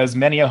because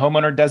many a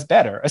homeowner does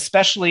better,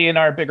 especially in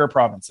our bigger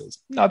provinces,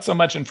 not so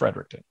much in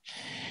Fredericton.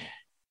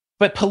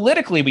 But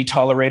politically, we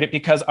tolerate it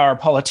because our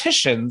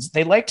politicians,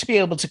 they like to be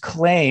able to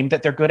claim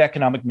that they're good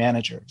economic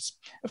managers.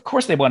 Of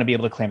course, they want to be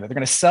able to claim that. They're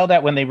going to sell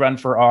that when they run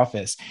for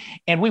office.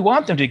 And we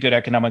want them to be good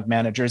economic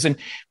managers. And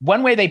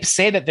one way they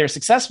say that they're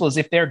successful is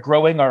if they're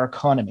growing our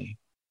economy.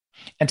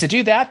 And to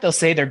do that, they'll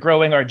say they're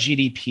growing our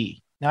GDP.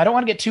 Now, I don't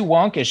want to get too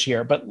wonkish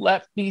here, but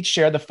let me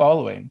share the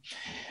following.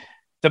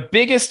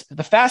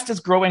 The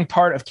fastest growing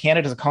part of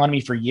Canada's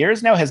economy for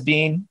years now has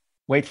been,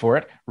 wait for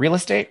it, real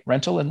estate,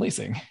 rental, and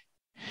leasing.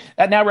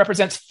 That now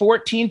represents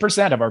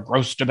 14% of our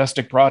gross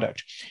domestic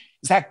product.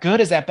 Is that good?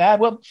 Is that bad?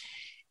 Well,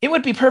 it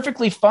would be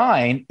perfectly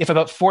fine if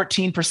about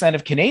 14%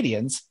 of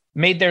Canadians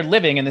made their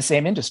living in the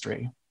same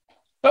industry.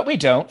 But we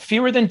don't.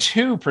 Fewer than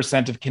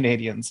 2% of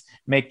Canadians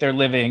make their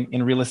living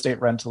in real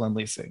estate, rental, and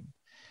leasing.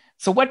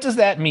 So what does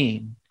that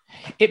mean?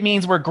 It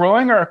means we're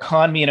growing our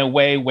economy in a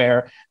way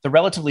where the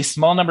relatively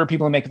small number of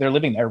people who make their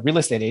living there, real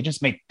estate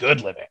agents, make good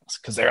livings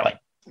because they're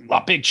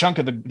a big chunk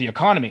of the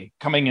economy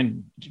coming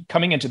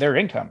into their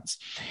incomes.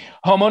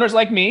 Homeowners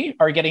like me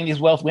are getting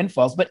these wealth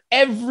windfalls, but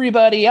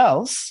everybody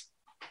else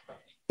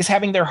is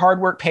having their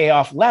hard work pay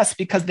off less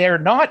because they're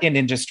not in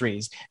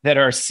industries that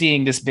are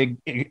seeing this big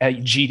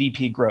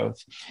GDP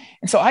growth.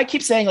 And so I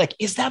keep saying,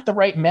 is that the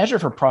right measure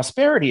for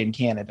prosperity in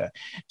Canada?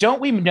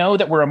 Don't we know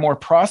that we're a more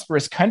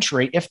prosperous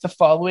country if the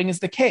following is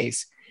the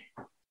case?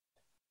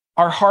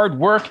 Our hard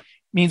work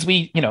means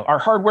our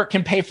hard work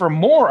can pay for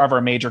more of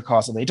our major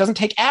costs of living. It doesn't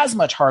take as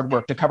much hard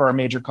work to cover our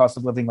major costs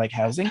of living like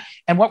housing.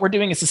 And what we're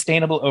doing is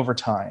sustainable over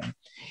time.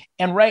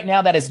 And right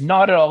now, that is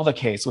not at all the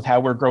case with how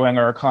we're growing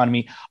our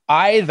economy,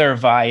 either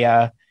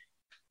via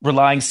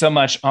relying so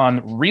much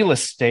on real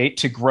estate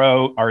to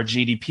grow our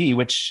GDP,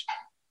 which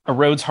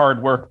erodes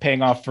hard work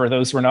paying off for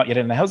those who are not yet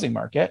in the housing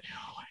market.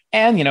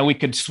 And, we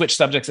could switch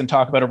subjects and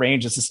talk about a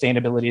range of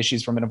sustainability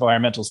issues from an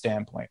environmental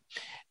standpoint.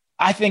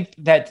 I think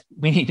that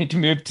we need to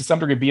move to some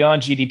degree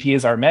beyond GDP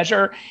as our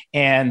measure.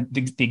 And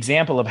the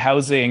example of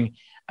housing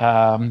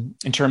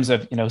in terms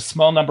of,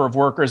 small number of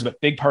workers, but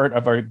big part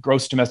of our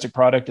gross domestic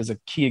product is a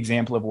key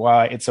example of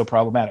why it's so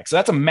problematic. So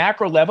that's a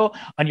macro level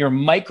on your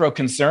micro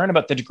concern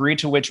about the degree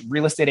to which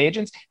real estate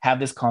agents have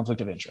this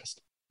conflict of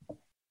interest.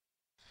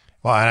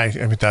 Well,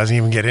 and it doesn't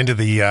even get into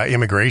the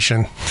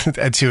immigration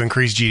to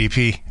increase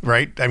GDP,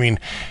 right? I mean,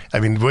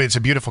 it's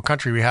a beautiful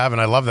country we have, and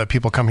I love that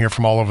people come here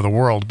from all over the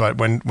world. But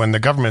when the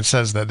government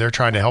says that they're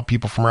trying to help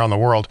people from around the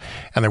world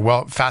and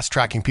they're fast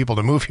tracking people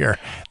to move here,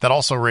 that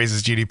also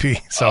raises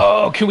GDP.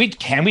 So,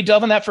 can we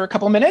delve on that for a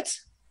couple of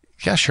minutes?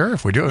 Yeah, sure.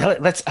 If we do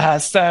it, let's.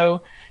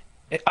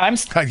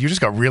 You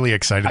just got really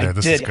excited there.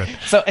 This is good.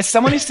 So, as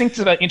someone who thinks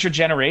about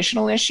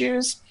intergenerational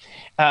issues.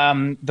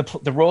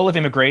 The role of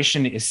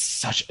immigration is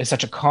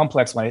such a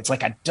complex one. It's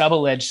like a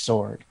double-edged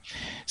sword.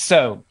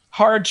 So,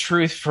 hard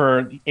truth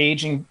for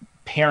aging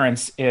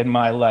parents in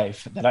my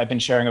life that I've been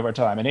sharing over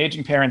time, and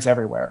aging parents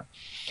everywhere.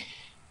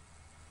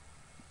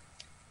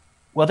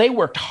 Well, they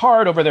worked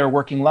hard over their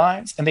working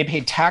lives, and they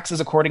paid taxes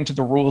according to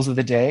the rules of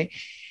the day.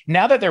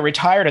 Now that they're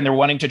retired and they're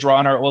wanting to draw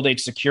on our old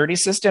age security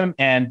system,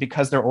 and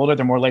because they're older,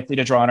 they're more likely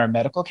to draw on our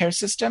medical care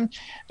system.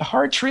 The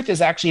hard truth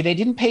is actually they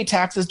didn't pay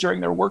taxes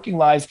during their working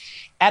lives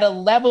at a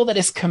level that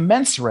is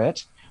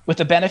commensurate with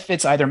the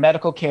benefits, either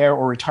medical care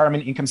or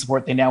retirement income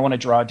support, they now want to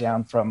draw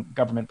down from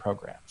government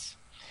programs.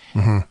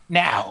 Mm-hmm.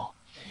 Now,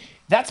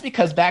 that's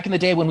because back in the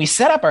day when we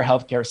set up our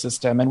healthcare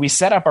system and we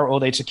set up our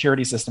old age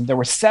security system, there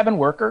were 7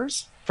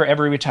 workers for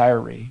every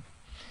retiree.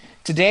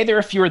 Today, there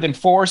are fewer than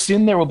 4.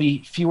 Soon, there will be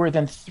fewer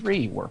than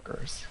 3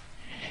 workers.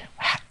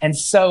 And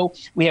so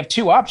we have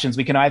 2 options.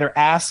 We can either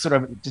ask sort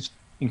of just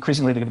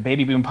increasingly the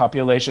baby boom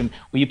population,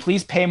 will you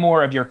please pay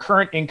more of your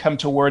current income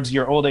towards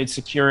your old age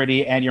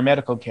security and your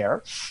medical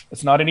care?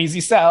 It's not an easy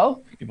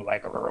sell. People are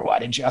like, why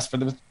didn't you ask for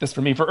this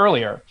for me for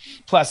earlier?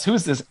 Plus,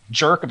 who's this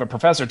jerk of a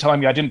professor telling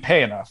me I didn't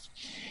pay enough?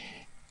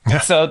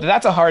 So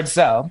that's a hard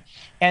sell.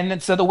 And then,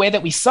 so the way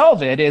that we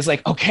solve it is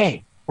like,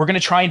 okay, we're going to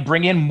try and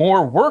bring in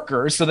more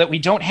workers so that we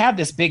don't have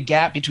this big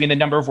gap between the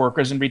number of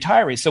workers and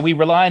retirees. So we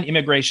rely on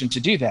immigration to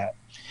do that.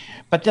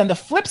 But then the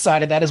flip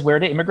side of that is, where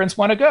do immigrants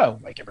want to go?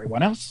 Like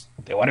everyone else,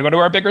 they want to go to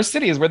our bigger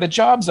cities where the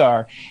jobs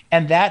are.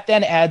 And that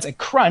then adds a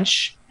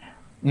crunch,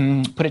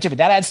 put it differently,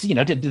 that adds to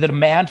the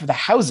demand for the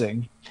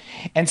housing.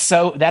 And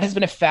so that has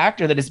been a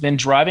factor that has been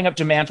driving up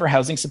demand for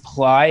housing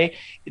supply.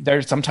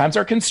 There sometimes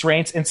are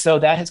constraints. And so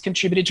that has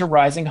contributed to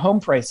rising home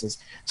prices.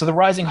 So the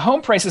rising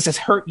home prices has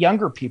hurt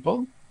younger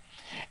people.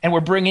 And we're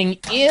bringing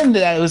in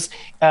those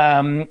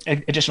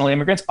additional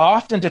immigrants,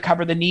 often to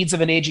cover the needs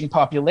of an aging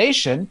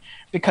population,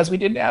 because we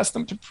didn't ask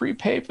them to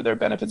prepay for their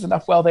benefits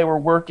enough while they were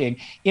working.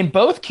 In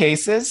both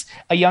cases,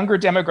 a younger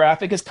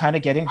demographic is kind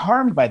of getting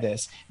harmed by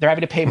this. They're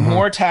having to pay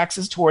more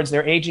taxes towards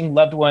their aging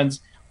loved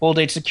ones' old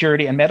age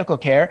security and medical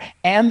care,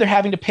 and they're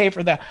having to pay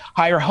for the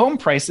higher home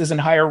prices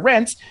and higher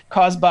rents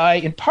caused by,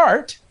 in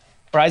part,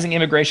 rising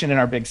immigration in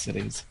our big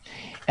cities.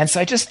 And so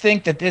I just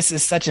think that this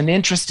is such an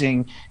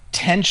interesting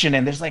tension.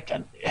 And there's like,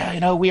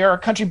 we are a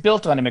country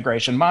built on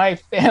immigration. My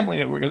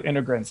family were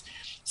immigrants.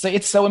 So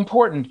it's so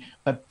important.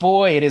 But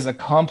boy, it is a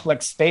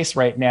complex space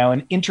right now.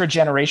 And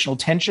intergenerational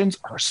tensions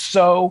are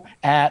so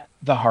at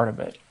the heart of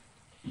it.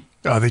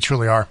 Oh, they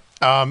truly are.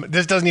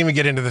 This doesn't even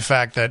get into the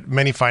fact that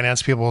many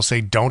finance people will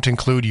say don't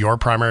include your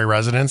primary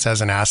residence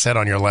as an asset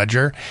on your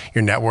ledger,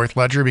 your net worth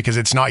ledger, because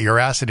it's not your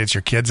asset, it's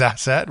your kid's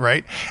asset,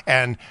 right?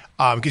 And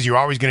because you're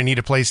always going to need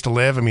a place to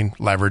live. I mean,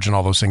 leverage and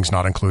all those things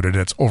not included.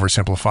 It's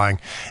oversimplifying.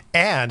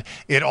 And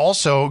it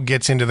also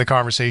gets into the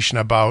conversation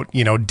about,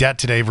 debt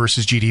today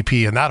versus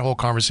GDP, and that whole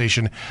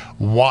conversation,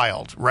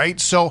 wild, right?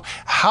 So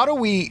how do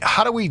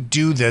we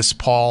do this,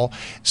 Paul?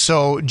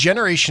 So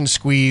generation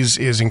squeeze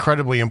is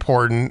incredibly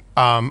important.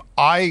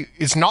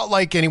 It's not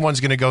like anyone's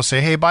going to go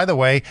say, hey, by the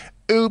way,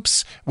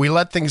 oops, we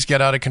let things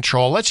get out of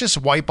control. Let's just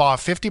wipe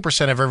off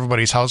 50% of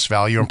everybody's house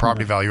value and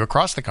property value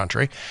across the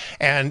country.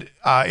 And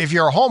if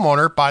you're a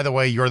homeowner, by the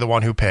way, you're the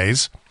one who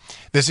pays.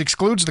 This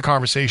excludes the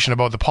conversation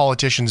about the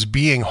politicians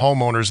being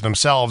homeowners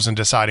themselves and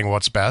deciding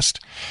what's best.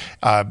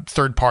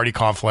 Third-party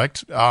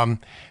conflict.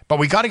 But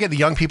we got to get the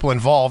young people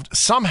involved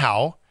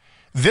somehow.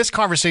 This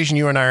conversation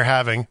you and I are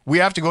having, we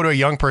have to go to a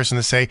young person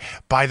to say,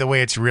 by the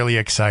way, it's really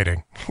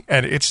exciting.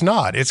 And it's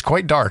not. It's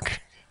quite dark.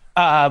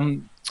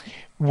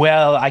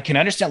 Well, I can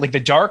understand like the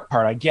dark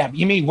part.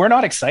 You mean we're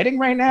not exciting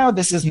right now?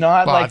 This is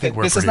not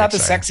this is not the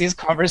sexiest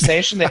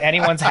conversation that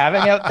anyone's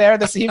having out there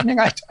this evening.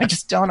 I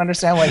just don't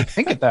understand why you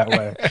think it that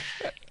way.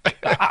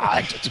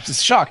 I'm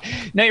just shocked.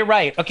 No, you're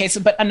right. Okay,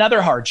 but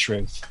another hard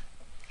truth.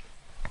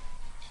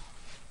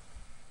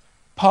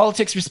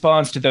 Politics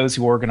responds to those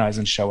who organize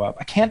and show up.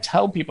 I can't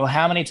tell people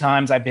how many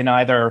times I've been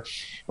either,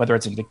 whether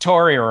it's in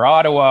Victoria or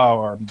Ottawa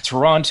or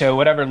Toronto,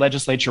 whatever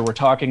legislature we're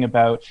talking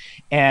about,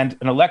 and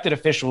an elected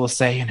official will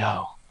say,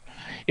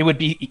 it would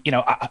be,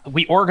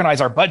 we organize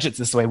our budgets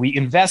this way. We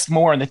invest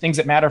more in the things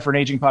that matter for an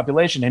aging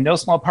population, in no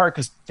small part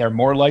because they're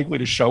more likely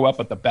to show up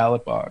at the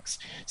ballot box.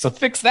 So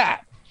fix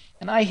that.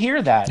 And I hear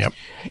that. Yep.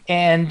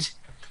 And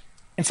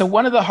so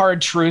one of the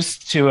hard truths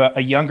to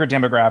a younger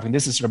demographic, and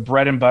this is sort of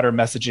bread and butter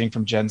messaging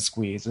from Gen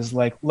Squeeze, is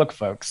like, look,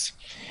 folks,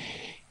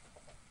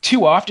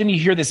 too often you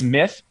hear this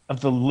myth of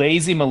the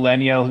lazy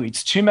millennial who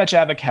eats too much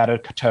avocado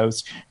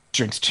toast,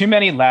 drinks too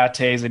many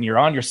lattes, and you're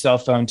on your cell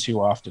phone too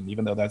often,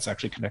 even though that's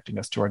actually connecting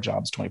us to our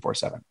jobs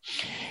 24/7.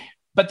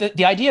 But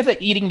the idea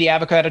that eating the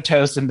avocado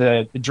toast and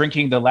the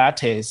drinking the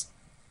lattes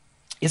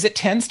is it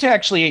tends to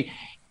actually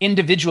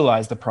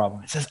individualize the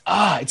problem. It says,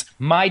 it's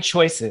my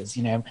choices,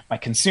 my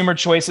consumer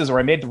choices, or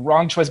I made the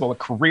wrong choice about what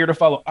career to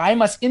follow. I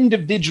must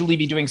individually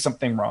be doing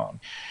something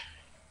wrong,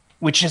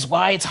 which is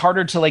why it's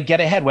harder to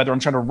get ahead, whether I'm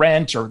trying to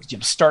rent or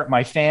start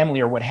my family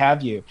or what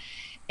have you.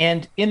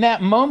 And in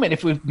that moment,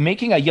 if we're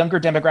making a younger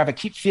demographic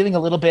keep feeling a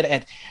little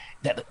bit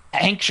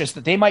anxious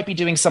that they might be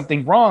doing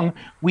something wrong,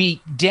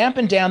 we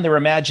dampen down their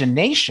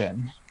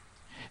imagination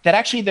that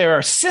actually there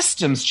are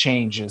systems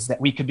changes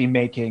that we could be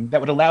making that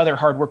would allow their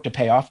hard work to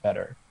pay off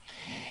better.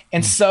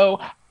 And so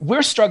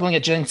we're struggling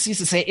at Gen Z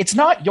to say, it's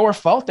not your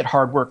fault that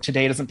hard work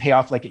today doesn't pay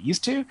off like it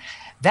used to.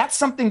 That's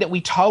something that we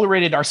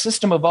tolerated our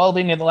system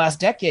evolving in the last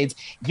decades.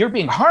 You're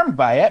being harmed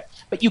by it,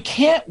 but you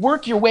can't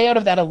work your way out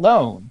of that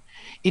alone.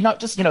 You're not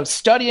just,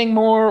 studying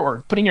more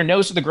or putting your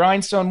nose to the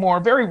grindstone more.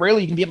 Very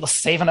rarely you can be able to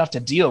save enough to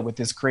deal with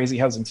this crazy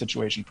housing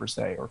situation per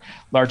se, or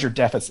larger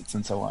deficits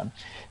and so on.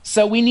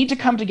 So we need to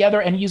come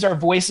together and use our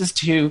voices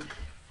to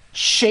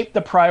shape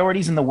the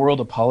priorities in the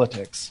world of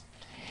politics.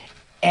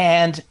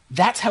 And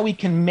that's how we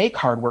can make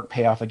hard work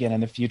pay off again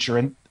in the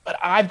future. But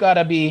I've got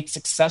to be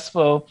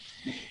successful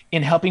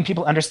in helping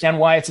people understand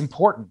why it's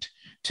important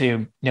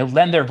to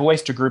lend their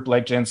voice to a group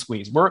like Gen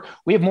Squeeze.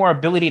 We have more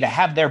ability to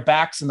have their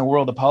backs in the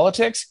world of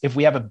politics if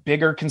we have a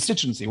bigger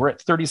constituency. We're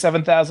at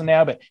 37,000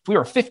 now, but if we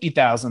were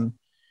 50,000,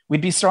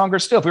 we'd be stronger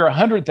still. If we were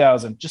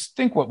 100,000, just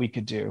think what we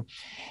could do.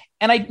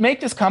 And I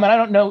make this comment, I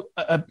don't know,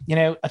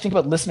 I think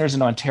about listeners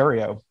in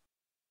Ontario.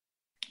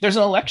 There's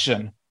an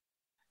election.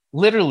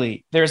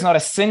 Literally, there's not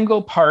a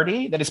single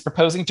party that is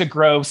proposing to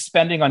grow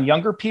spending on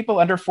younger people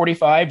under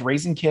 45,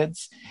 raising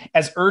kids,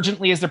 as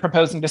urgently as they're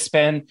proposing to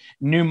spend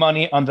new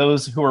money on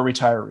those who are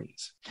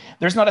retirees.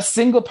 There's not a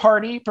single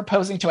party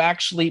proposing to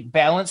actually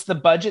balance the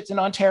budgets in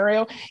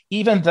Ontario,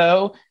 even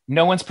though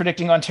no one's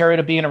predicting Ontario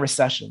to be in a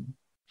recession.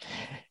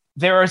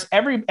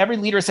 Every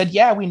leader said,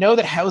 yeah, we know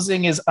that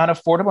housing is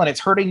unaffordable and it's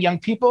hurting young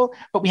people,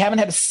 but we haven't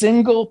had a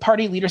single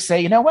party leader say,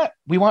 you know what,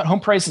 we want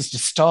home prices to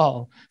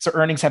stall so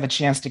earnings have a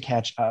chance to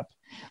catch up.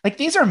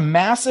 These are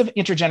massive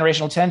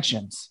intergenerational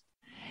tensions.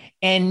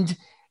 And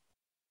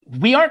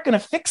we aren't going to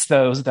fix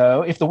those,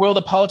 though, if the world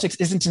of politics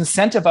isn't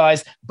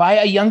incentivized by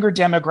a younger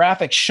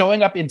demographic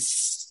showing up in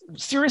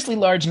seriously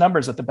large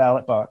numbers at the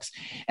ballot box.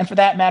 And for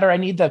that matter, I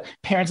need the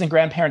parents and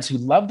grandparents who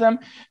love them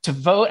to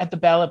vote at the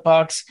ballot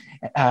box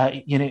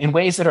in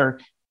ways that are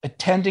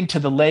attending to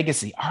the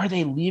legacy. Are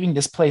they leaving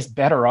this place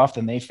better off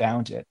than they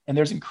found it? And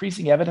there's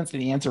increasing evidence that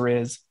the answer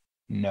is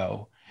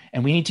no.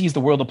 And we need to use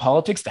the world of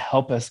politics to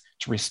help us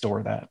to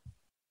restore that.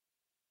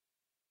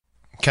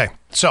 Okay,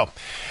 so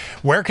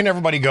where can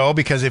everybody go?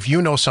 Because if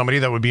you know somebody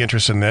that would be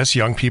interested in this,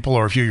 young people,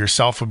 or if you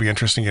yourself would be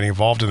interested in getting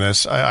involved in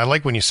this, I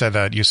like when you said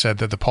that. You said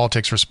that the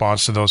politics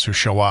responds to those who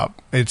show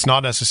up. It's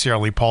not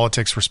necessarily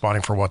politics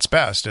responding for what's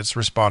best. It's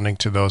responding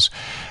to those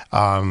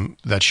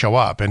that show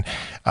up. And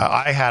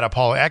I had a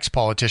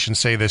ex-politician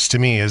say this to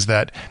me, is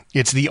that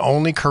it's the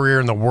only career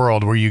in the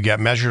world where you get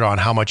measured on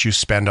how much you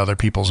spend other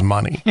people's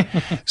money.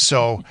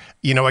 So,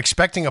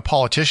 expecting a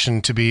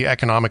politician to be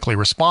economically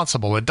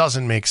responsible, it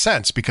doesn't make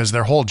sense, because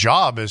their whole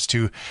job is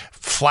to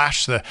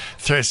flash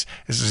this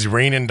is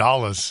raining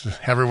dollars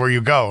everywhere you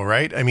go,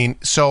 right? I mean,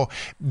 so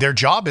their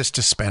job is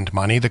to spend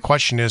money. The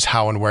question is,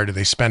 how and where do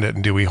they spend it,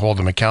 and do we hold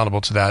them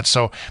accountable to that?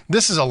 So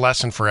this is a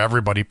lesson for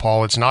everybody,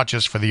 Paul. It's not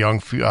just for the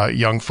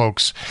young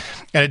folks.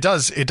 And it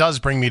does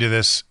bring me to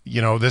this,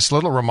 this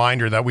little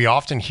reminder that we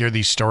often hear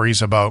these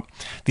stories about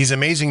these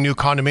amazing new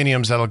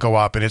condominiums that'll go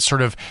up, and it's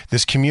sort of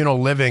this communal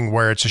living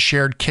where it's a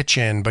shared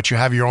kitchen, but you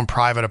have your own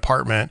private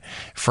apartment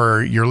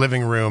for your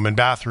living room and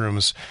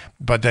bathrooms,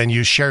 but then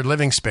you shared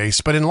living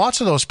space. But in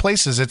lots of those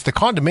places, it's the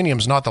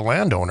condominiums, not the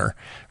landowner,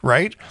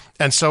 right?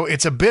 And so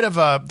it's a bit of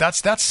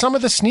that's some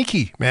of the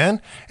sneaky,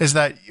 man, is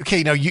that,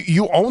 okay, now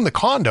you own the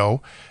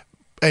condo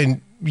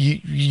and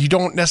you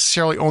don't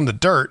necessarily own the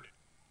dirt,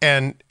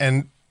 and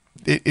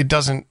it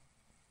doesn't,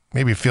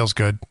 maybe it feels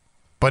good,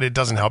 but it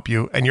doesn't help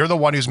you. And you're the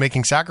one who's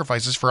making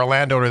sacrifices for a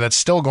landowner that's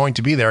still going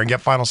to be there and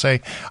get final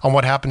say on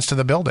what happens to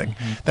the building.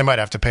 Mm-hmm. They might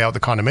have to pay out the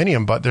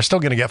condominium, but they're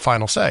still going to get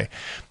final say.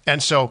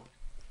 And so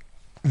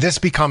this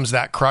becomes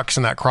that crux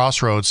and that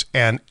crossroads.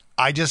 And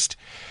I don't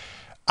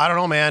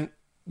know, man,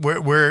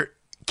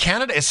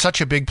 Canada is such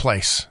a big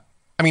place.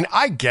 I mean,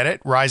 I get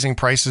it, rising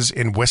prices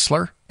in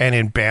Whistler and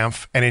in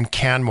Banff and in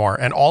Canmore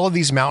and all of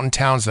these mountain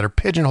towns that are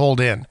pigeonholed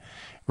in,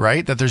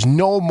 right? That there's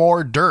no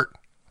more dirt.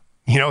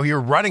 You're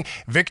running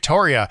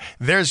Victoria.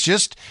 There's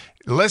just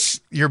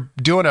you're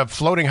doing a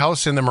floating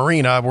house in the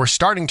marina. We're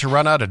starting to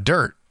run out of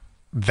dirt.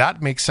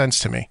 That makes sense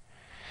to me.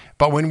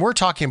 But when we're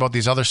talking about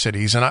these other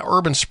cities and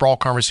urban sprawl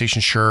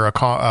conversation, sure,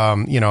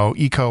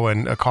 eco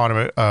and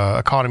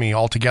economy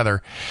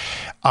altogether,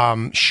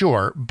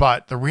 sure.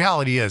 But the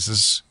reality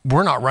is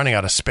we're not running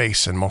out of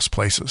space in most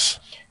places,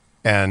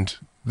 and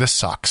this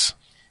sucks.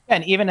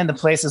 And even in the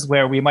places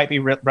where we might be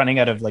running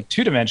out of like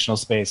 2-dimensional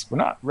space, we're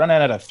not running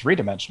out of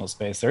 3-dimensional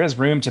space. There is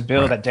room to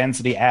build that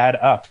density, add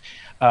up.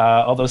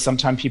 Although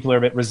sometimes people are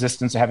a bit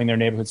resistant to having their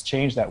neighborhoods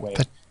change that way.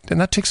 And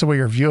that takes away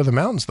your view of the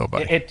mountains, though,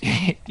 buddy.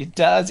 It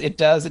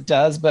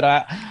does.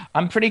 But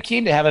I'm pretty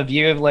keen to have a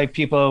view of like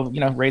people,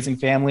 raising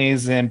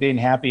families and being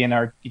happy in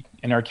our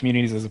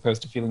communities as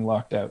opposed to feeling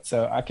locked out.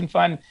 So I can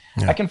find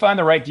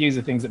the right views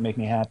of things that make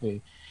me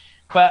happy.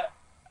 But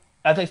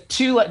I think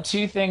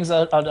two things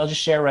I'll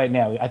just share right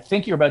now. I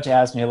think you're about to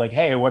ask me like,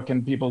 hey, what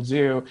can people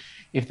do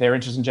if they're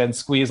interested in Gen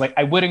Squeeze? Like,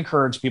 I would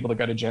encourage people to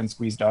go to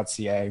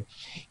gensqueeze.ca.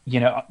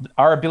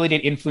 Our ability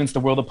to influence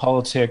the world of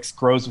politics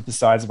grows with the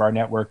size of our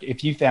network.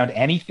 If you found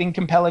anything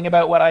compelling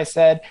about what I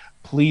said,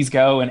 please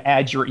go and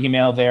add your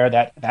email there.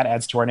 That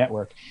adds to our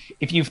network.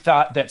 If you've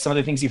thought that some of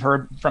the things you've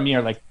heard from me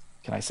are like,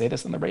 can I say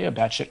this on the radio?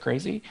 Batshit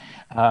crazy?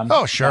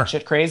 Oh, sure.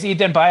 Batshit crazy.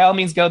 Then by all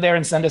means, go there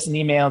and send us an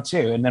email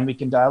too. And then we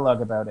can dialogue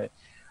about it.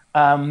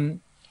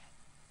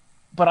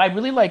 But I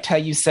really liked how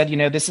you said,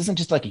 this isn't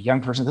just like a young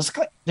person.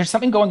 There's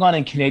something going on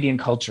in Canadian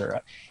culture.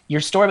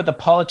 Your story about the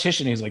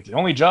politician who's like, the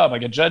only job I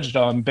get judged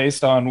on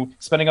based on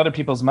spending other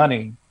people's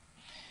money.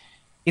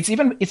 It's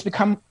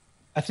become,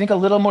 I think, a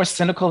little more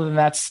cynical than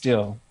that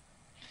still.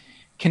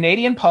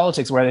 Canadian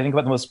politics, where I think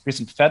about the most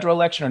recent federal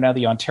election or now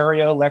the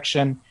Ontario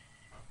election,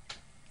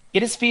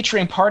 it is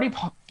featuring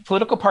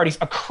political parties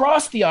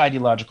across the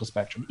ideological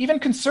spectrum. Even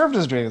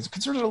conservatives are doing this.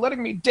 Conservatives are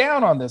letting me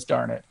down on this,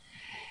 darn it.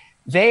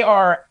 They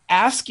are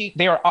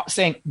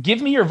saying,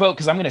 give me your vote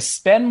because I'm going to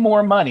spend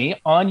more money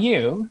on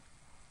you,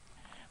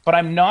 but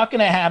I'm not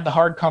going to have the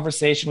hard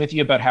conversation with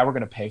you about how we're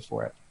going to pay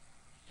for it.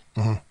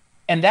 Mm-hmm.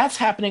 And that's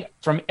happening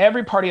from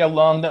every party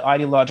along the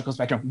ideological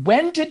spectrum.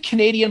 When did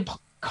Canadian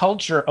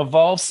culture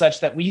evolve such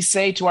that we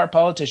say to our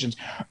politicians,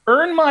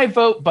 earn my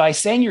vote by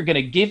saying you're going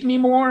to give me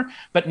more,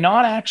 but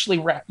not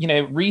actually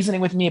reasoning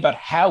with me about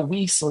how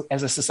we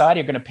as a society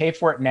are going to pay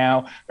for it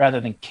now, rather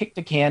than kick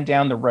the can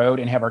down the road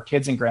and have our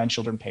kids and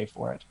grandchildren pay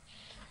for it.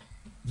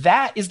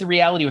 That is the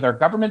reality with our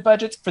government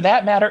budgets. For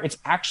that matter, it's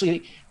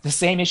actually the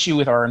same issue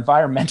with our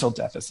environmental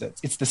deficits.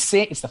 It's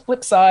the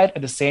flip side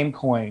of the same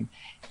coin.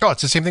 Oh,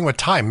 it's the same thing with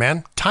time,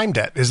 man. Time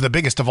debt is the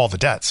biggest of all the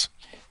debts.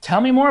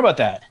 Tell me more about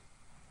that.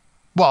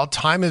 Well,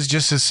 time is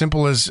just as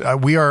simple as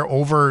we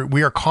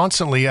are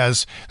constantly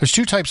there's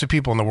two types of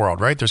people in the world,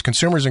 right? There's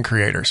consumers and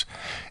creators.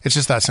 It's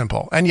just that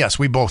simple. And yes,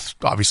 we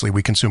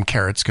consume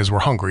carrots because we're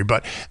hungry,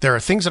 but there are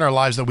things in our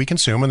lives that we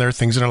consume and there are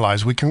things in our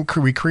lives we can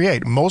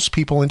recreate. Most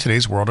people in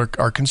today's world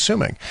are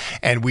consuming,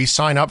 and we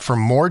sign up for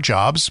more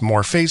jobs,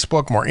 more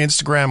Facebook, more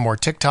Instagram, more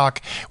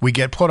TikTok. We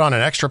get put on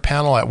an extra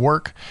panel at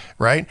work,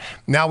 right?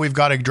 Now we've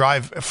got to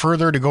drive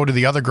further to go to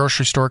the other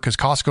grocery store because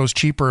Costco's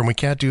cheaper and we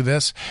can't do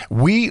this.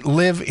 We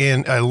live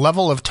in a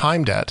level of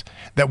time debt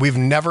that we've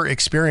never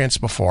experienced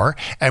before,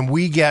 and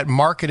we get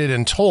marketed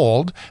and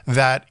told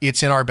that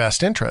it's in our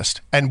best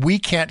interest, and we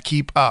can't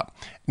keep up.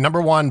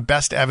 Number one,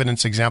 best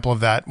evidence example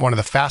of that, one of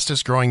the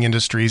fastest growing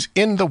industries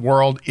in the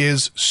world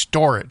is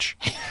storage.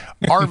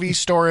 RV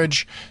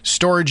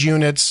storage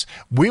units.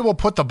 We will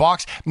put the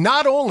box.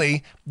 Not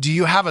only do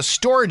you have a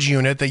storage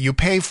unit that you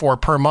pay for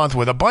per month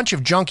with a bunch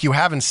of junk you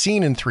haven't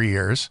seen in 3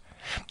 years,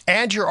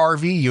 and your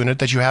RV unit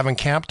that you haven't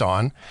camped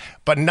on.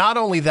 But not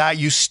only that,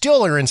 you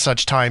still are in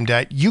such time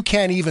debt, you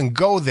can't even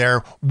go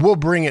there. We'll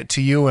bring it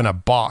to you in a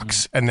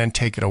box and then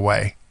take it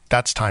away.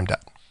 That's time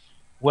debt.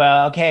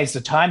 Well, okay, so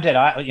time debt,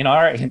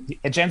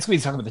 at Gen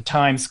Squeeze, talking about the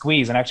time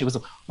squeeze, and actually was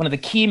one of the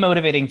key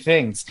motivating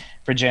things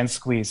for Gen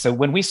Squeeze. So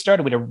when we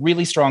started, we had a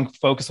really strong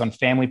focus on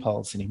family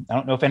policy. I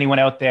don't know if anyone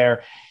out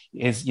there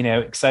is,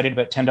 excited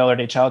about $10 a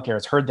day childcare,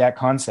 has heard that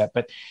concept,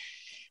 but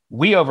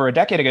we, over a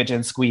decade ago,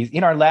 Gen Squeeze,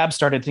 in our lab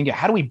started thinking,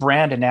 how do we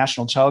brand a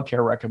national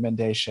childcare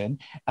recommendation?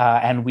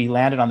 And we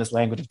landed on this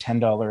language of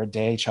 $10 a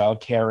day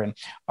childcare. And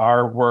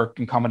our work,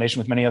 in combination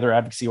with many other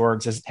advocacy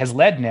orgs, has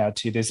led now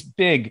to this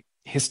big,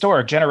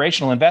 historic,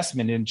 generational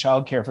investment in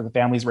childcare for the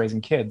families raising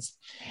kids.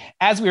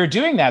 As we were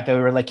doing that, though,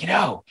 we were like,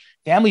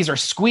 families are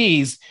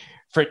squeezed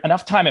for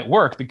enough time at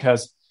work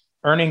because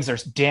earnings are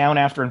down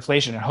after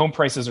inflation and home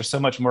prices are so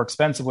much more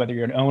expensive, whether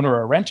you're an owner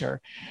or a renter.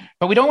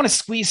 But we don't want to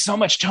squeeze so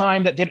much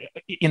time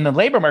in the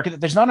labor market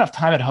that there's not enough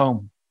time at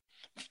home,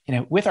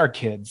 with our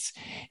kids.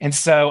 And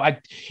so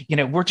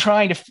we're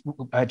trying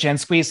to, Gen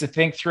Squeeze, to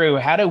think through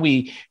how do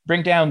we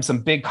bring down some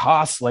big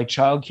costs like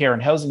childcare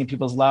and housing in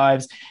people's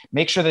lives,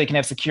 make sure that they can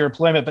have secure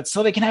employment, but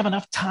so they can have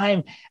enough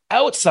time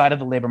outside of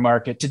the labor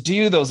market to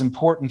do those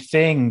important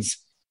things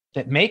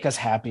that make us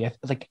happy.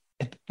 Like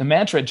the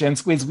mantra at Gen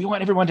Squeeze, we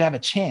want everyone to have a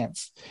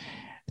chance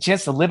a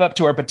chance to live up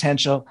to our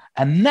potential,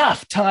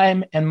 enough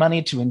time and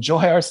money to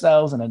enjoy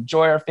ourselves and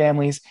enjoy our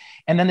families,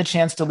 and then the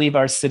chance to leave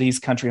our cities,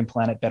 country, and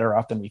planet better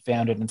off than we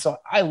found it. And so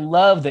I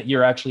love that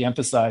you're actually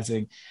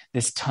emphasizing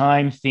this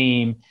time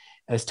theme,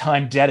 as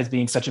time debt as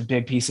being such a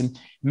big piece. And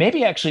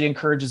maybe actually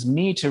encourages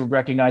me to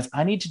recognize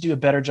I need to do a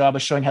better job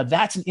of showing how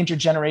that's an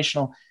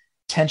intergenerational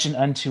tension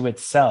unto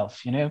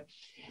itself,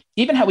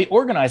 even how we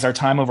organize our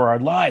time over our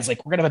lives.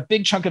 Like, we're going to have a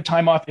big chunk of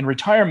time off in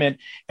retirement,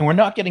 and we're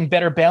not getting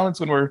better balance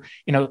when we're,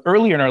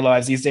 earlier in our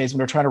lives these days when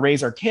we're trying to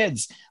raise our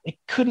kids. Like,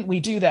 couldn't we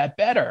do that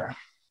better?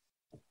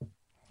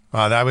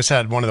 I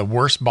had one of the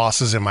worst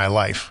bosses in my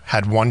life,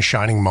 had one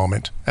shining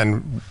moment.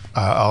 And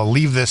I'll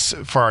leave this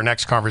for our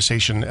next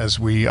conversation, as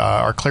we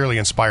are clearly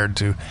inspired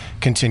to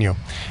continue.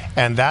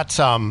 And that's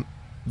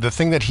the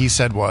thing that he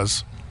said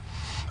was,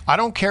 I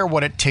don't care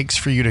what it takes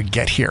for you to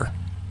get here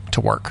to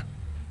work.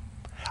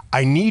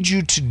 I need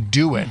you to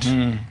do it.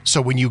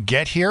 So when you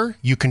get here,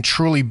 you can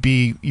truly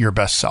be your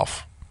best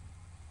self.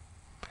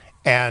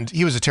 And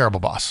he was a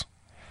terrible boss,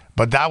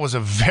 but that was a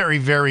very,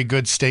 very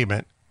good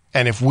statement.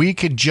 And if we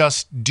could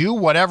just do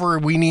whatever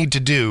we need to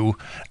do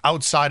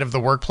outside of the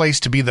workplace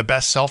to be the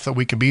best self that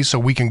we can be, so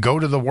we can go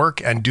to the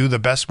work and do the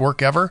best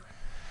work ever,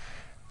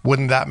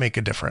 wouldn't that make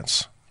a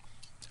difference?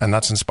 And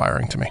that's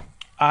inspiring to me.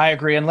 I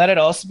agree. And let it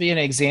also be an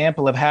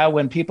example of how,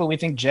 when people we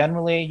think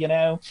generally,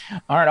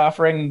 aren't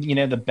offering,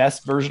 the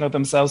best version of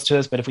themselves to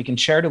us, but if we can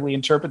charitably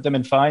interpret them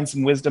and find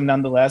some wisdom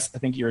nonetheless, I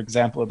think your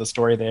example of the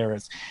story there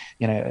is,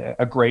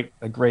 a great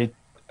way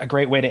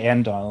to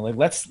end on. Like,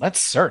 let's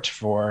search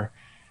for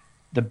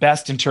the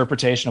best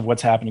interpretation of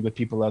what's happening with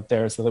people out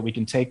there, so that we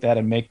can take that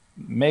and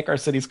make our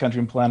cities, country,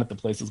 and planet the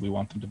places we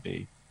want them to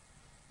be.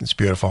 It's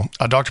beautiful.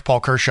 Dr. Paul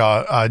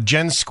Kershaw,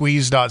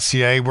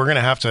 gensqueeze.ca. We're going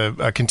to have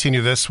to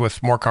continue this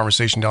with more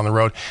conversation down the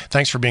road.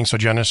 Thanks for being so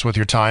generous with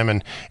your time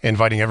and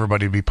inviting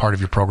everybody to be part of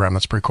your program.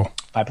 That's pretty cool.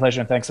 My pleasure,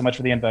 and thanks so much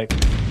for the invite.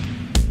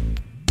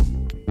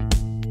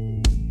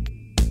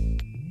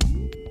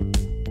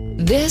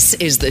 This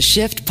is the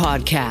Shift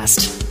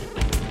Podcast.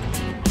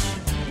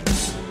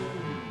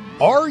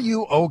 Are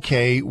you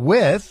okay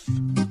with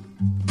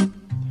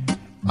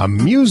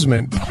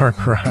amusement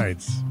park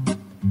rides?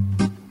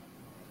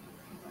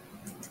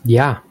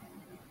 Yeah.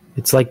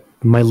 It's like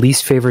my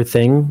least favorite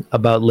thing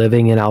about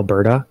living in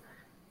Alberta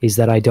is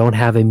that I don't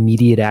have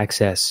immediate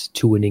access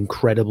to an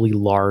incredibly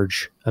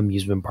large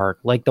amusement park.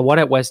 Like, the one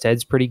at West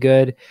Ed's pretty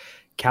good.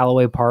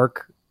 Callaway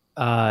Park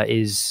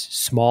is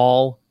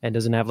small and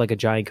doesn't have like a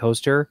giant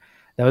coaster.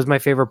 That was my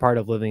favorite part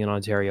of living in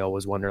Ontario,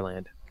 was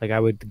Wonderland. Like, I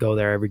would go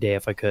there every day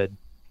if I could.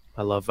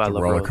 I love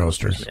roller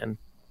coasters, man.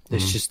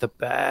 It's just the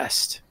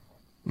best.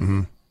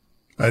 Mm-hmm.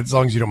 As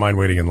long as you don't mind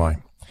waiting in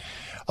line.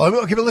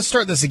 Okay, but let's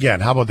start this again.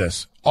 How about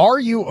this? Are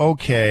you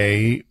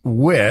okay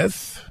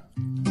with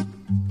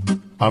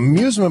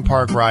amusement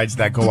park rides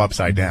that go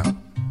upside down?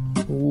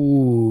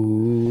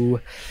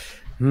 Ooh.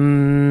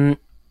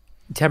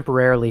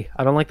 Temporarily.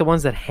 I don't like the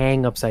ones that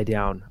hang upside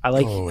down. I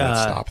like...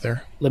 let's stop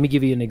there. Let me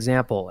give you an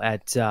example.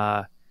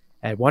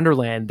 At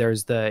Wonderland,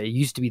 it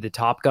used to be the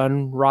Top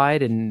Gun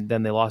ride, and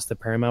then they lost the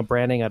Paramount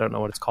branding. I don't know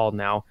what it's called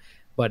now,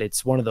 but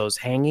it's one of those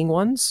hanging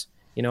ones,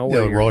 where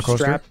you're roller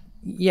coaster? strapped.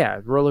 Yeah,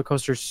 roller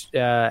coasters,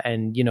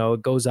 and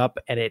it goes up,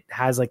 and it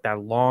has like that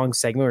long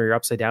segment where you're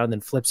upside down and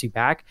then flips you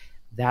back.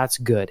 That's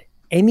good.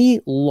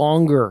 Any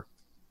longer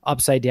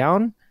upside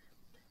down,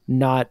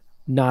 not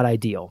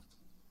ideal.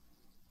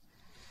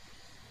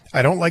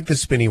 I don't like the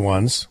spinny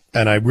ones,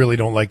 and I really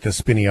don't like the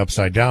spinny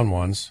upside down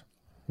ones.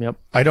 Yep.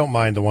 I don't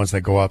mind the ones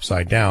that go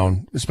upside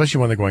down,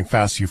 especially when they're going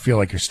fast. You feel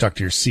like you're stuck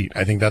to your seat.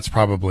 I think that's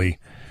probably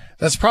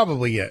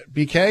it.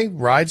 BK,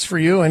 rides for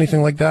you?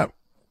 Anything like that?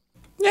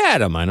 Yeah, I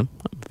don't mind them.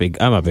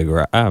 I'm a big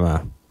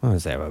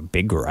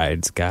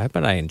rides guy,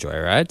 but I enjoy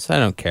rides. I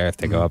don't care if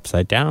they go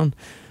upside down.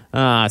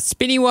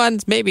 Spinny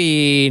ones,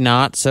 maybe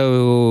not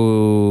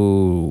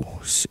so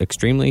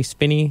extremely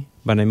spinny,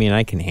 but I mean,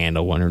 I can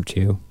handle one or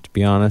two, to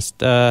be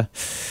honest.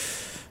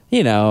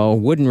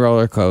 Wooden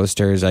roller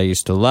coasters I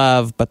used to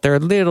love, but they're a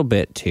little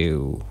bit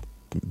too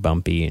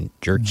bumpy and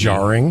jerky.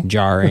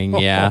 Jarring,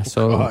 yeah.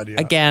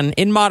 Again,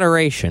 in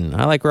moderation.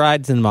 I like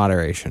rides in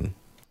moderation.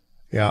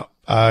 Yeah.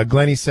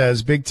 Glennie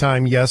says, big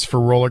time yes for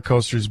roller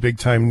coasters, big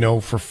time no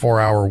for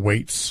 4-hour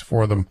waits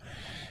for them.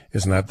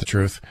 Isn't that the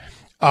truth?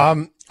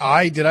 Did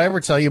I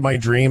ever tell you my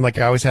dream? Like,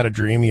 I always had a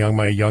dream,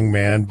 my young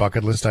man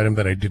bucket list item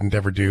that I didn't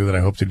ever do that I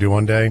hope to do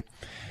one day.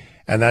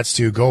 And that's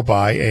to go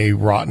buy a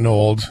rotten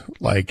old,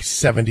 like,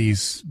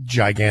 70s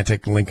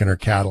gigantic Lincoln or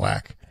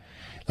Cadillac.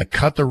 Like,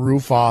 cut the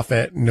roof off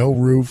it, no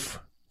roof,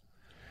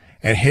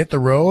 and hit the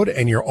road,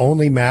 and your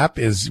only map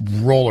is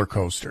roller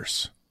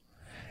coasters.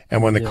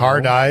 And when the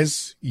car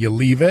dies, you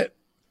leave it.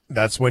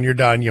 That's when you're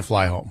done. You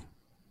fly home.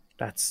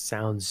 That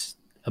sounds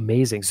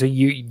amazing. So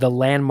the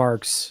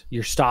landmarks,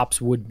 your stops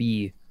would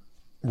be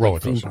roller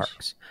theme coasters.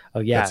 Parks.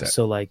 Oh, yeah.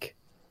 So, like,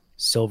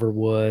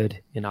 Silverwood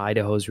in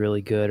Idaho is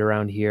really good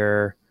around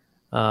here.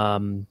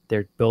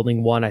 They're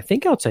building one, I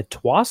think, outside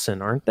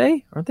Twassen, aren't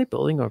they? Aren't they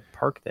building a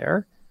park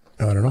there?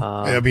 I don't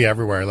know. It'll be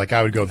everywhere. Like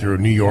I would go through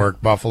New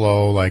York,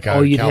 Buffalo, like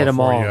out you'd hit 'em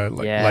all.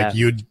 California. Like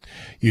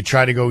you'd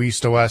try to go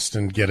east to west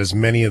and get as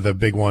many of the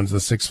big ones, the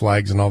Six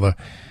Flags and all the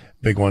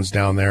big ones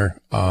down there.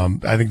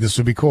 I think this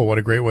would be cool. What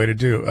a great way to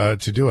do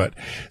it.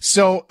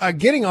 So,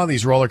 getting on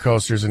these roller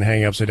coasters and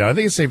hanging upside down, I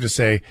think it's safe to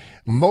say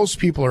most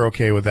people are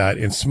okay with that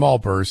in small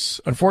bursts.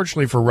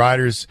 Unfortunately for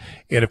riders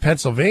in a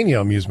Pennsylvania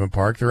amusement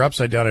park, their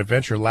upside down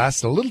adventure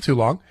lasted a little too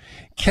long.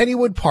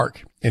 Kennywood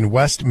Park in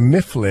West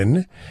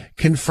Mifflin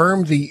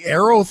confirmed the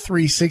Aero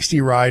 360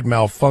 ride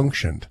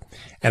malfunctioned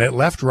and it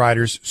left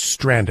riders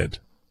stranded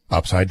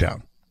upside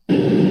down.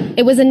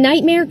 It was a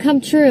nightmare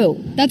come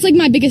true. That's like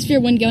my biggest fear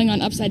when going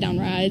on upside down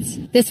rides.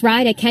 This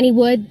ride at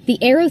Kennywood,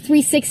 the Aero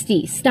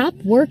 360,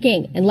 stopped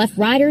working and left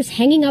riders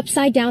hanging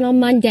upside down on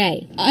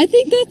Monday. I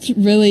think that's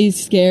really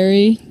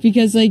scary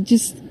because like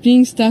just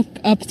being stuck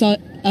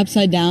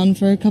upside down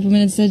for a couple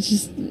minutes,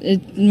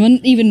 it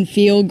wouldn't even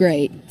feel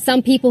great.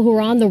 Some people who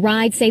were on the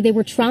ride say they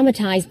were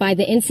traumatized by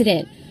the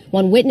incident.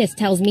 One witness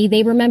tells me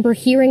they remember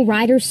hearing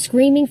riders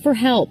screaming for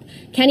help.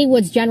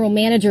 Kennywood's general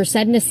manager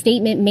said in a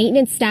statement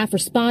maintenance staff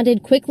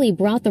responded, quickly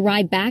brought the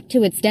ride back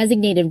to its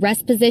designated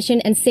rest position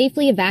and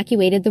safely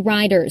evacuated the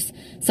riders.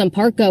 Some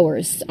park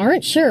goers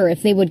aren't sure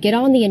if they would get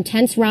on the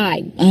intense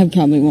ride. I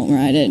probably won't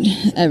ride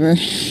it ever.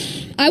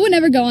 I would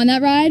never go on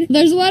that ride.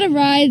 There's a lot of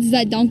rides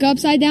that don't go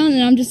upside down,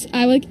 and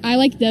I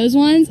like those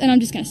ones, and I'm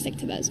just going to stick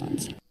to those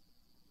ones.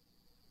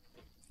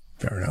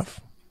 Fair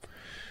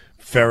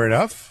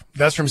enough.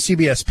 That's from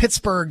CBS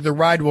Pittsburgh. The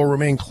ride will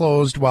remain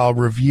closed while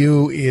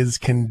review is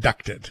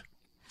conducted.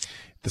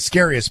 The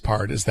scariest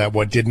part is that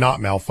what did not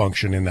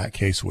malfunction in that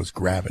case was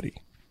gravity.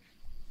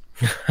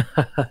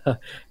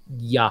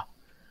 Yeah.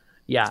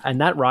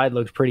 And that ride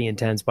looked pretty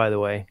intense, by the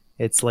way.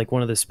 It's like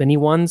one of the spinny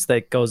ones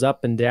that goes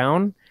up and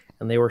down,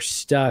 and they were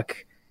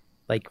stuck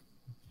like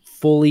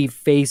fully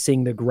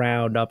facing the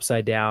ground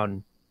upside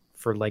down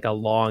for like a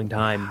long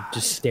time,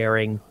 just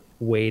staring,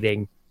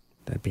 waiting.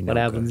 That'd be what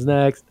happens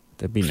next.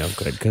 That'd be no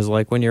good because,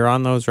 like, when you're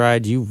on those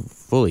rides, you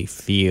fully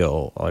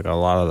feel like a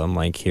lot of them,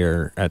 like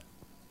here at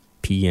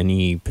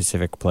P&E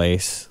Pacific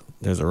Place,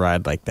 there's a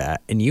ride like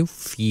that, and you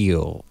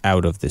feel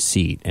out of the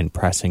seat and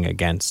pressing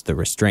against the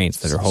restraints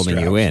that are holding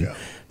you in. Yeah.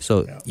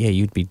 So, yeah,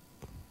 you'd be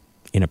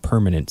in a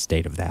permanent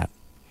state of that.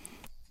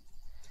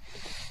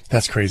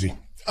 That's crazy.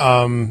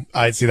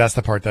 I see that's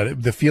the part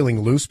that the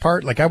feeling loose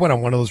part. Like I went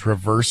on one of those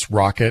reverse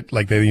rocket,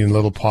 like the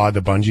little pod,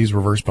 the bungees,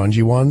 reverse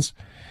bungee ones.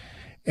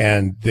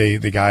 And the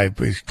guy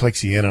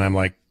clicks you in and I'm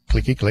like,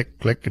 clicky, click,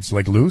 click. It's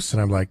like loose.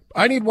 And I'm like,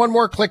 I need one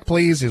more click,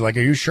 please. He's like,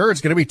 are you sure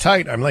it's going to be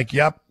tight? I'm like,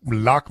 yep,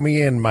 lock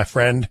me in, my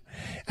friend.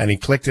 And he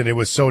clicked it. It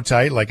was so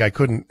tight. Like I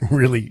couldn't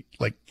really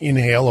like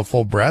inhale a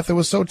full breath. It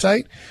was so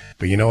tight.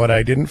 But you know what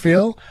I didn't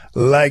feel?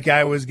 Like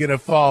I was going to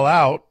fall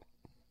out.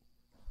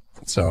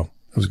 So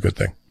it was a good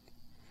thing.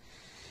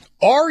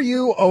 Are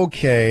you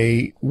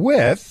okay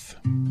with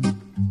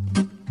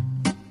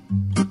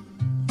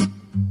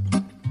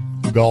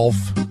golf?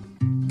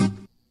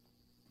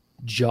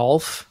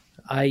 Jolf.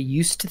 I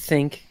used to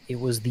think it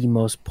was the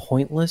most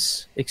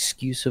pointless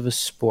excuse of a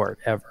sport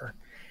ever.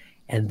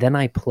 And then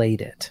I played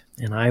it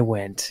and I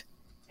went,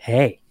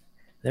 hey,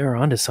 they're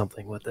onto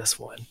something with this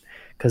one.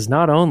 Because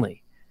not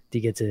only do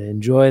you get to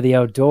enjoy the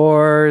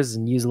outdoors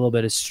and use a little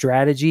bit of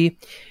strategy,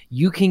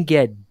 you can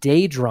get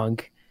day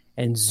drunk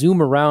and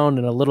zoom around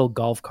in a little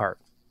golf cart,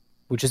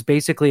 which is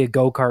basically a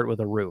go-kart with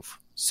a roof.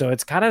 So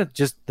it's kind of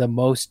just the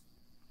most,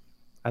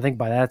 I think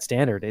by that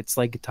standard, it's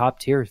like a top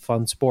tier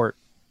fun sport.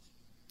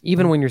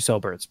 Even when you're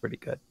sober, it's pretty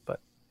good. But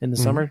in the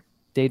summer,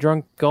 day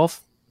drunk golf,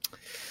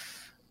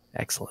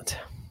 excellent.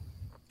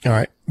 All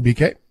right,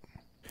 BK.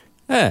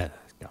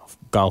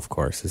 Golf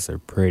courses are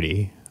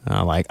pretty.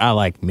 I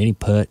like mini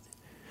putt,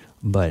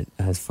 but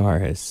as far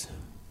as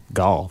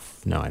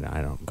golf, no,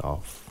 I don't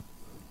golf.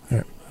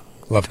 Yeah.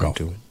 Love golf.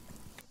 Do it.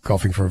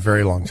 Golfing for a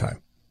very long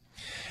time.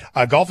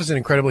 Golf is an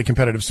incredibly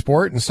competitive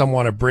sport, and some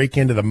want to break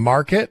into the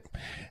market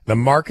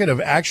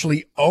of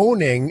actually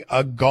owning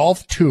a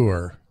golf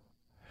tour.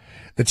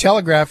 The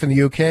Telegraph in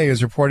the UK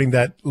is reporting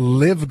that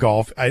Live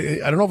Golf, I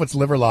don't know if it's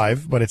Live or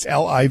Live, but it's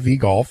LIV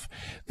Golf,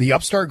 the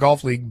upstart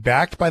golf league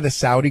backed by the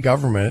Saudi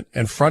government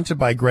and fronted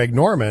by Greg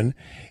Norman,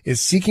 is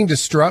seeking to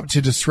disrupt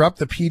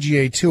the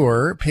PGA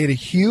Tour, paid a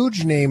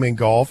huge name in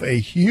golf, a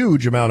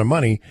huge amount of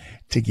money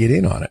to get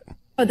in on it.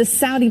 The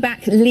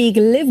Saudi-backed league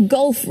Live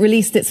Golf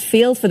released its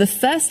field for the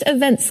first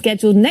event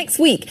scheduled next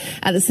week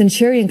at the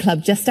Centurion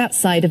Club just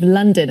outside of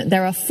London.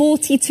 There are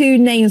 42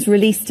 names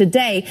released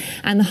today,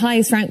 and the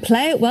highest-ranked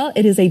player, well,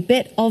 it is a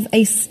bit of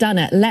a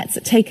stunner. Let's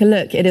take a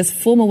look. It is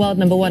former world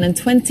number one and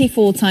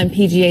 24-time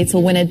PGA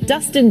Tour winner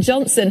Dustin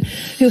Johnson,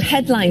 who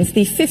headlines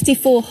the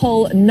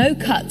 54-hole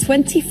no-cut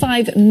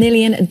 $25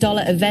 million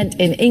event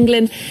in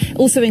England,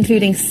 also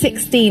including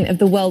 16 of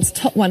the world's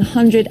top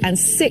 100 and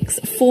 6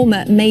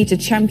 former major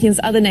champions.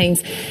 Other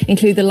names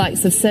include the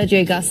likes of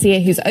Sergio Garcia,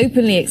 who's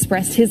openly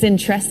expressed his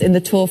interest in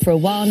the tour for a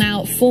while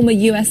now, former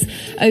US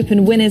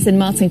Open winners in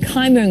Martin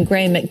Kaymer and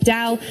Graham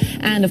McDowell,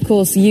 and of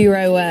course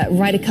Euro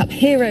Ryder Cup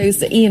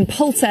heroes Ian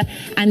Poulter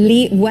and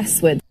Lee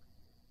Westwood.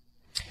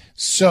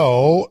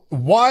 So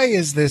why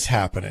is this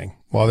happening?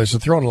 Well, they're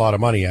throwing a lot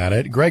of money at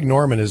it. Greg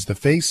Norman is the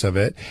face of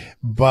it,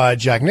 but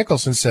Jack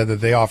Nicholson said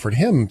that they offered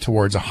him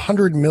towards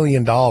 $100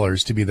 million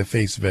to be the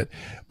face of it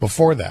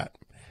before that.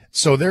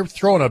 So they're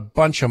throwing a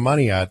bunch of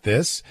money at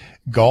this.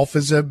 Golf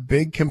is a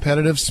big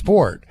competitive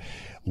sport.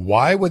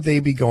 Why would they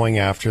be going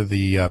after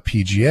the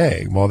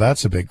PGA? Well,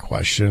 that's a big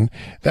question.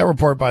 That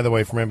report, by the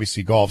way, from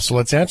NBC Golf. So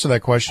let's answer that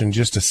question in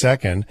just a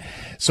second.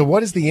 So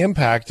what is the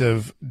impact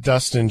of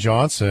Dustin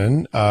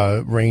Johnson,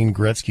 Wayne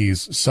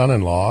Gretzky's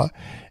son-in-law,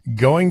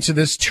 going to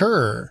this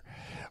tour?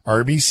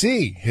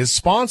 RBC, his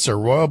sponsor,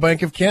 Royal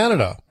Bank of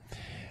Canada,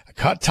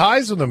 cut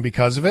ties with him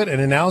because of it and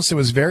announced it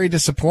was very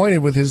disappointed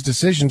with his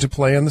decision to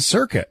play on the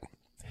circuit.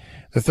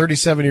 The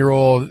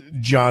 37-year-old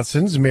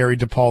Johnson's married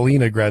to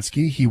Paulina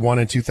Gretzky. He won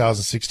in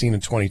 2016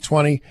 and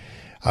 2020.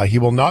 He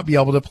will not be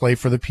able to play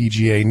for the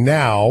PGA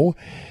now.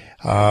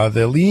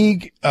 The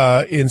league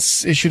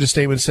issued a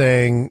statement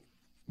saying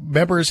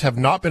members have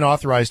not been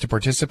authorized to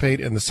participate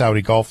in the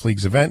Saudi Golf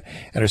League's event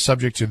and are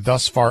subject to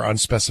thus far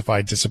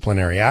unspecified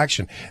disciplinary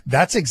action.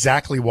 That's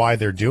exactly why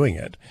they're doing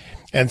it.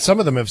 And some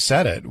of them have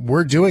said it.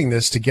 We're doing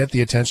this to get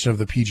the attention of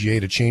the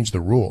PGA to change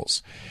the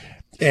rules.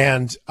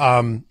 And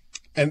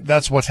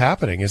that's what's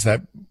happening, is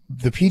that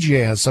the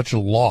PGA has such a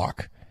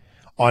lock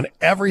on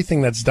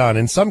everything that's done.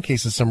 In some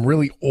cases, some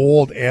really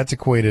old,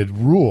 antiquated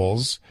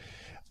rules,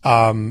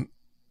 that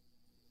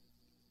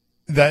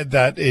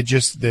it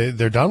just,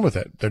 they're done with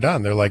it. They're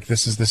done. They're like,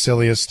 this is the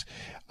silliest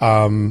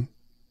thing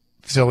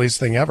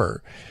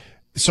ever.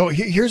 So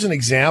here's an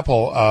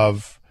example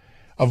of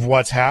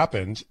what's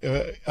happened.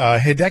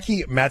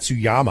 Hideki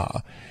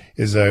Matsuyama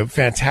is a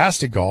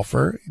fantastic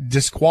golfer,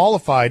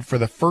 disqualified for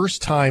the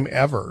first time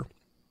ever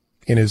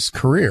in his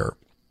career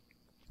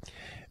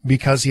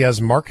because he has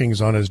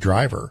markings on his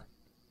driver,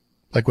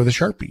 like with a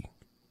Sharpie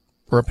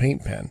or a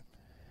paint pen,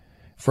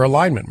 for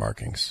alignment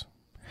markings.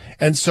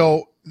 And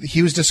so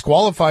he was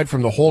disqualified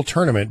from the whole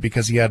tournament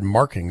because he had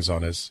markings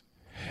on his.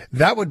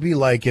 That would be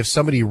like if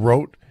somebody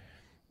wrote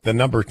the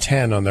number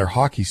 10 on their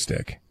hockey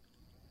stick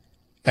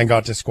and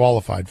got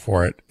disqualified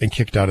for it and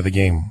kicked out of the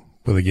game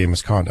with a game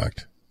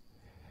misconduct.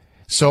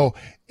 So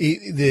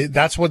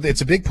that's what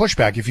it's a big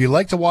pushback. If you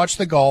like to watch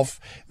the golf,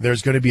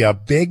 there's going to be a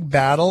big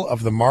battle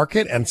of the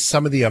market, and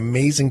some of the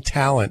amazing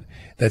talent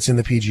that's in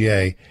the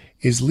PGA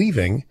is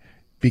leaving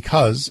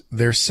because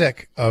they're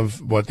sick of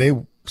what they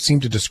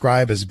seem to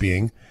describe as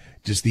being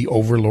just the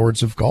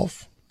overlords of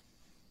golf.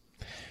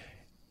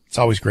 It's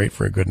always great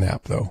for a good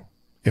nap, though,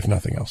 if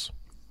nothing else,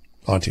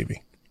 on TV.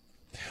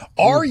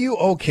 Are you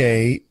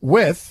okay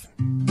with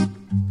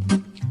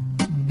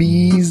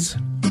bees?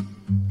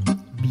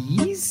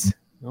 Bees?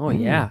 Oh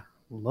yeah,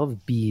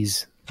 love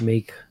bees.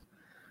 Make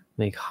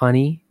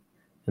honey,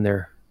 and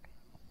they're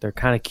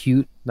kind of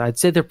cute. I'd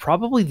say they're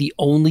probably the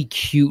only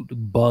cute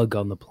bug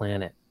on the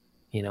planet.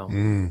 You know,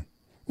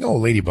 no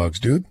ladybugs,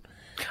 dude.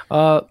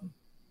 I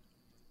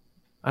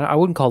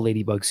wouldn't call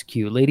ladybugs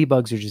cute.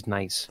 Ladybugs are just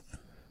nice.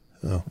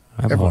 Oh,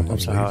 everyone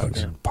loves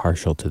ladybugs. Yeah.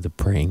 Partial to the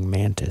praying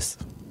mantis.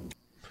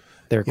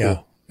 They're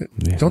cool.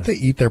 Yeah. Don't they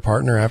eat their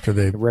partner after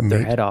they rip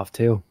their head off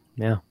too?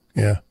 Yeah.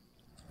 Yeah.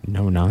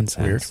 No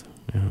nonsense. Weird.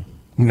 Yeah.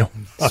 No.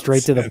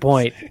 Straight to the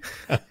point.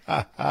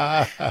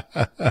 I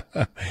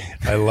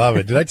love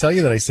it. Did I tell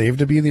you that I saved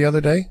a bee the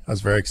other day? I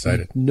was very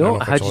excited. No,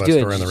 how'd you do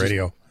it? On the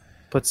radio.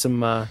 Put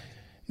some.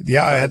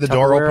 Yeah, I had the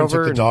door open,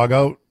 took the dog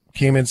out,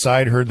 came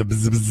inside, heard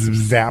the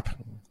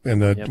zap in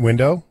the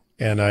window,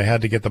 and I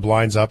had to get the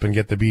blinds up and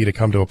get the bee to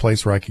come to a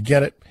place where I could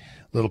get it.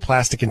 Little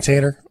plastic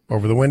container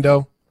over the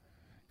window.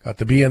 Got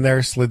the bee in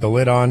there, slid the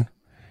lid on,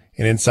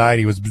 and inside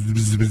he was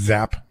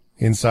zap.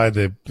 Inside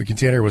the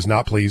container, was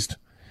not pleased.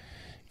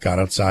 Got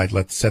outside,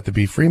 set the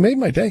bee free, made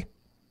my day.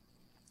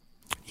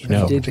 You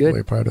know, did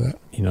particularly good. proud of that.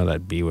 You know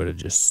that bee would have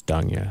just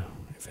stung you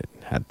if it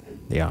had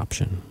the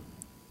option.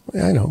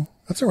 Yeah, I know.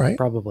 That's all right.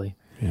 Probably.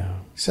 Yeah.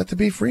 Set the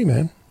bee free,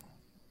 man.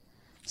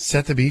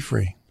 Set the bee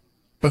free.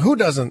 But who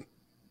doesn't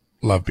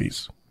love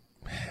bees?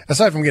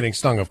 Aside from getting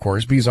stung, of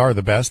course, bees are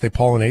the best. They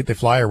pollinate, they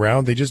fly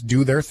around, they just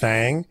do their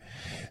thing.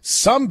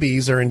 Some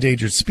bees are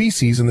endangered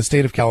species, and the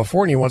state of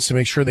California wants to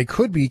make sure they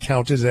could be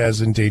counted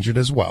as endangered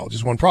as well.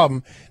 Just one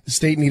problem, the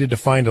state needed to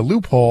find a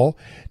loophole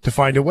to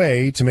find a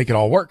way to make it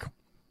all work.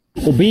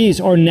 Well,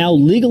 bees are now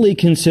legally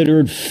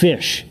considered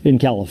fish in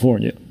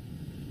California.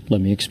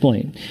 Let me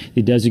explain.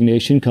 The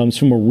designation comes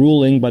from a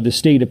ruling by the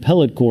state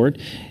appellate court.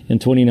 In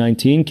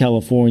 2019,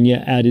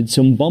 California added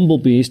some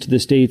bumblebees to the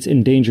state's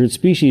Endangered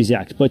Species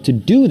Act. But to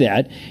do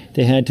that,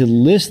 they had to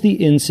list the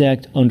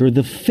insect under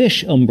the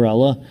fish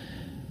umbrella.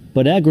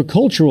 But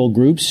agricultural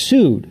groups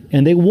sued,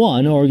 and they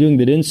won, arguing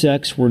that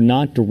insects were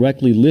not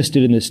directly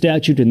listed in the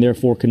statute and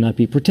therefore cannot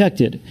be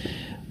protected.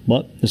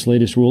 But this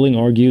latest ruling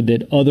argued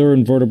that other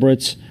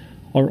invertebrates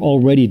are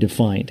already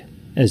defined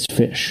as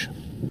fish.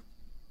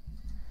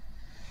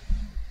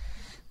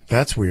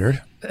 That's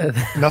weird.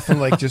 Nothing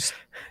like just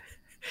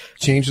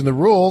changing the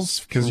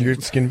rules because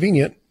it's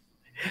convenient.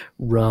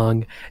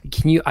 Wrong.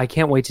 I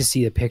can't wait to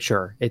see the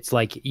picture. It's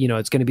like,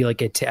 it's going to be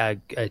like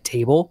a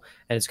table,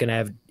 and it's going to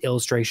have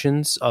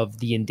illustrations of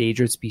the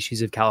endangered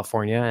species of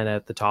California. And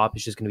at the top,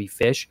 it's just going to be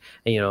fish.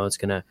 And, it's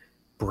going to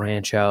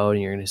branch out,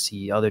 and you're going to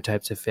see other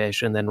types of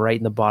fish. And then right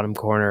in the bottom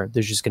corner,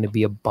 there's just going to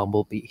be a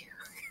bumblebee.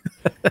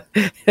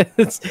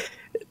 It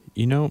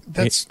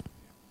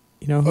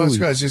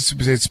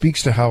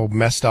speaks to how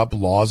messed up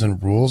laws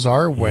and rules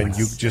are when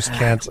you just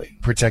can't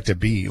protect a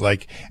bee,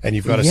 and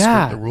you've got to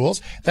skirt the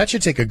rules. That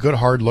should take a good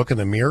hard look in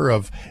the mirror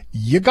of,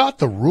 you got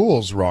the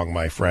rules wrong,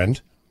 my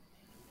friend.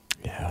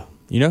 Yeah.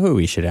 You know who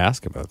we should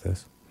ask about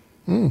this?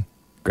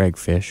 Greg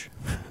Fish.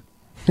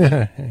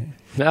 This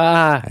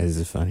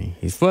is funny.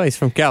 He's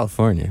from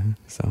California,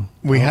 so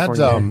we had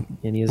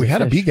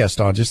a bee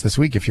guest on just this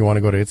week. If you want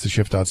to go to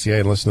itstheshift.ca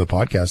and listen to the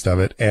podcast of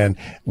it, and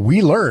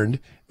we learned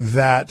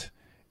that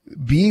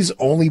bees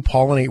only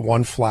pollinate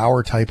one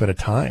flower type at a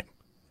time.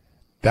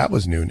 That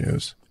was new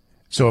news.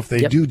 So if they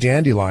do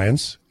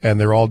dandelions and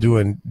they're all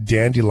doing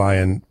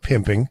dandelion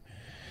pimping,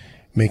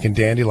 making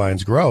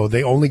dandelions grow,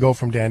 they only go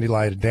from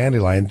dandelion to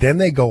dandelion. Then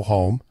they go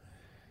home,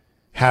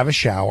 have a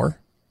shower,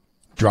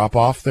 drop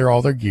off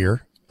all their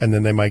gear, and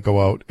then they might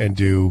go out and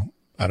do,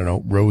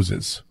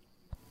 roses.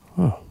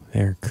 Oh,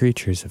 they're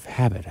creatures of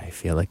habit. I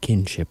feel a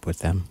kinship with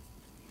them.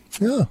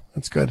 Yeah,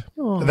 that's good.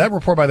 That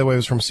report, by the way,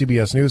 was from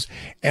CBS News.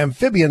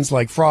 Amphibians,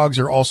 like frogs,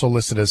 are also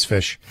listed as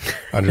fish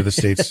under the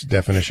state's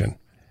definition.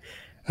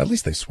 At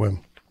least they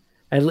swim.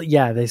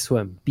 Yeah, they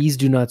swim. Bees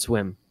do not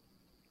swim.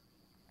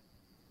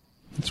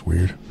 That's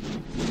weird.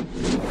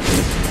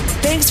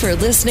 Thanks for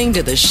listening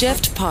to the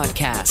Shift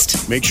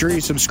Podcast. Make sure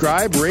you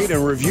subscribe, rate,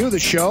 and review the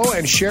show,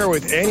 and share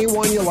with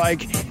anyone you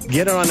like.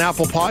 Get it on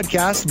Apple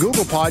Podcasts,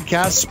 Google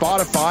Podcasts,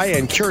 Spotify,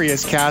 and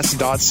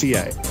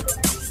CuriousCast.ca.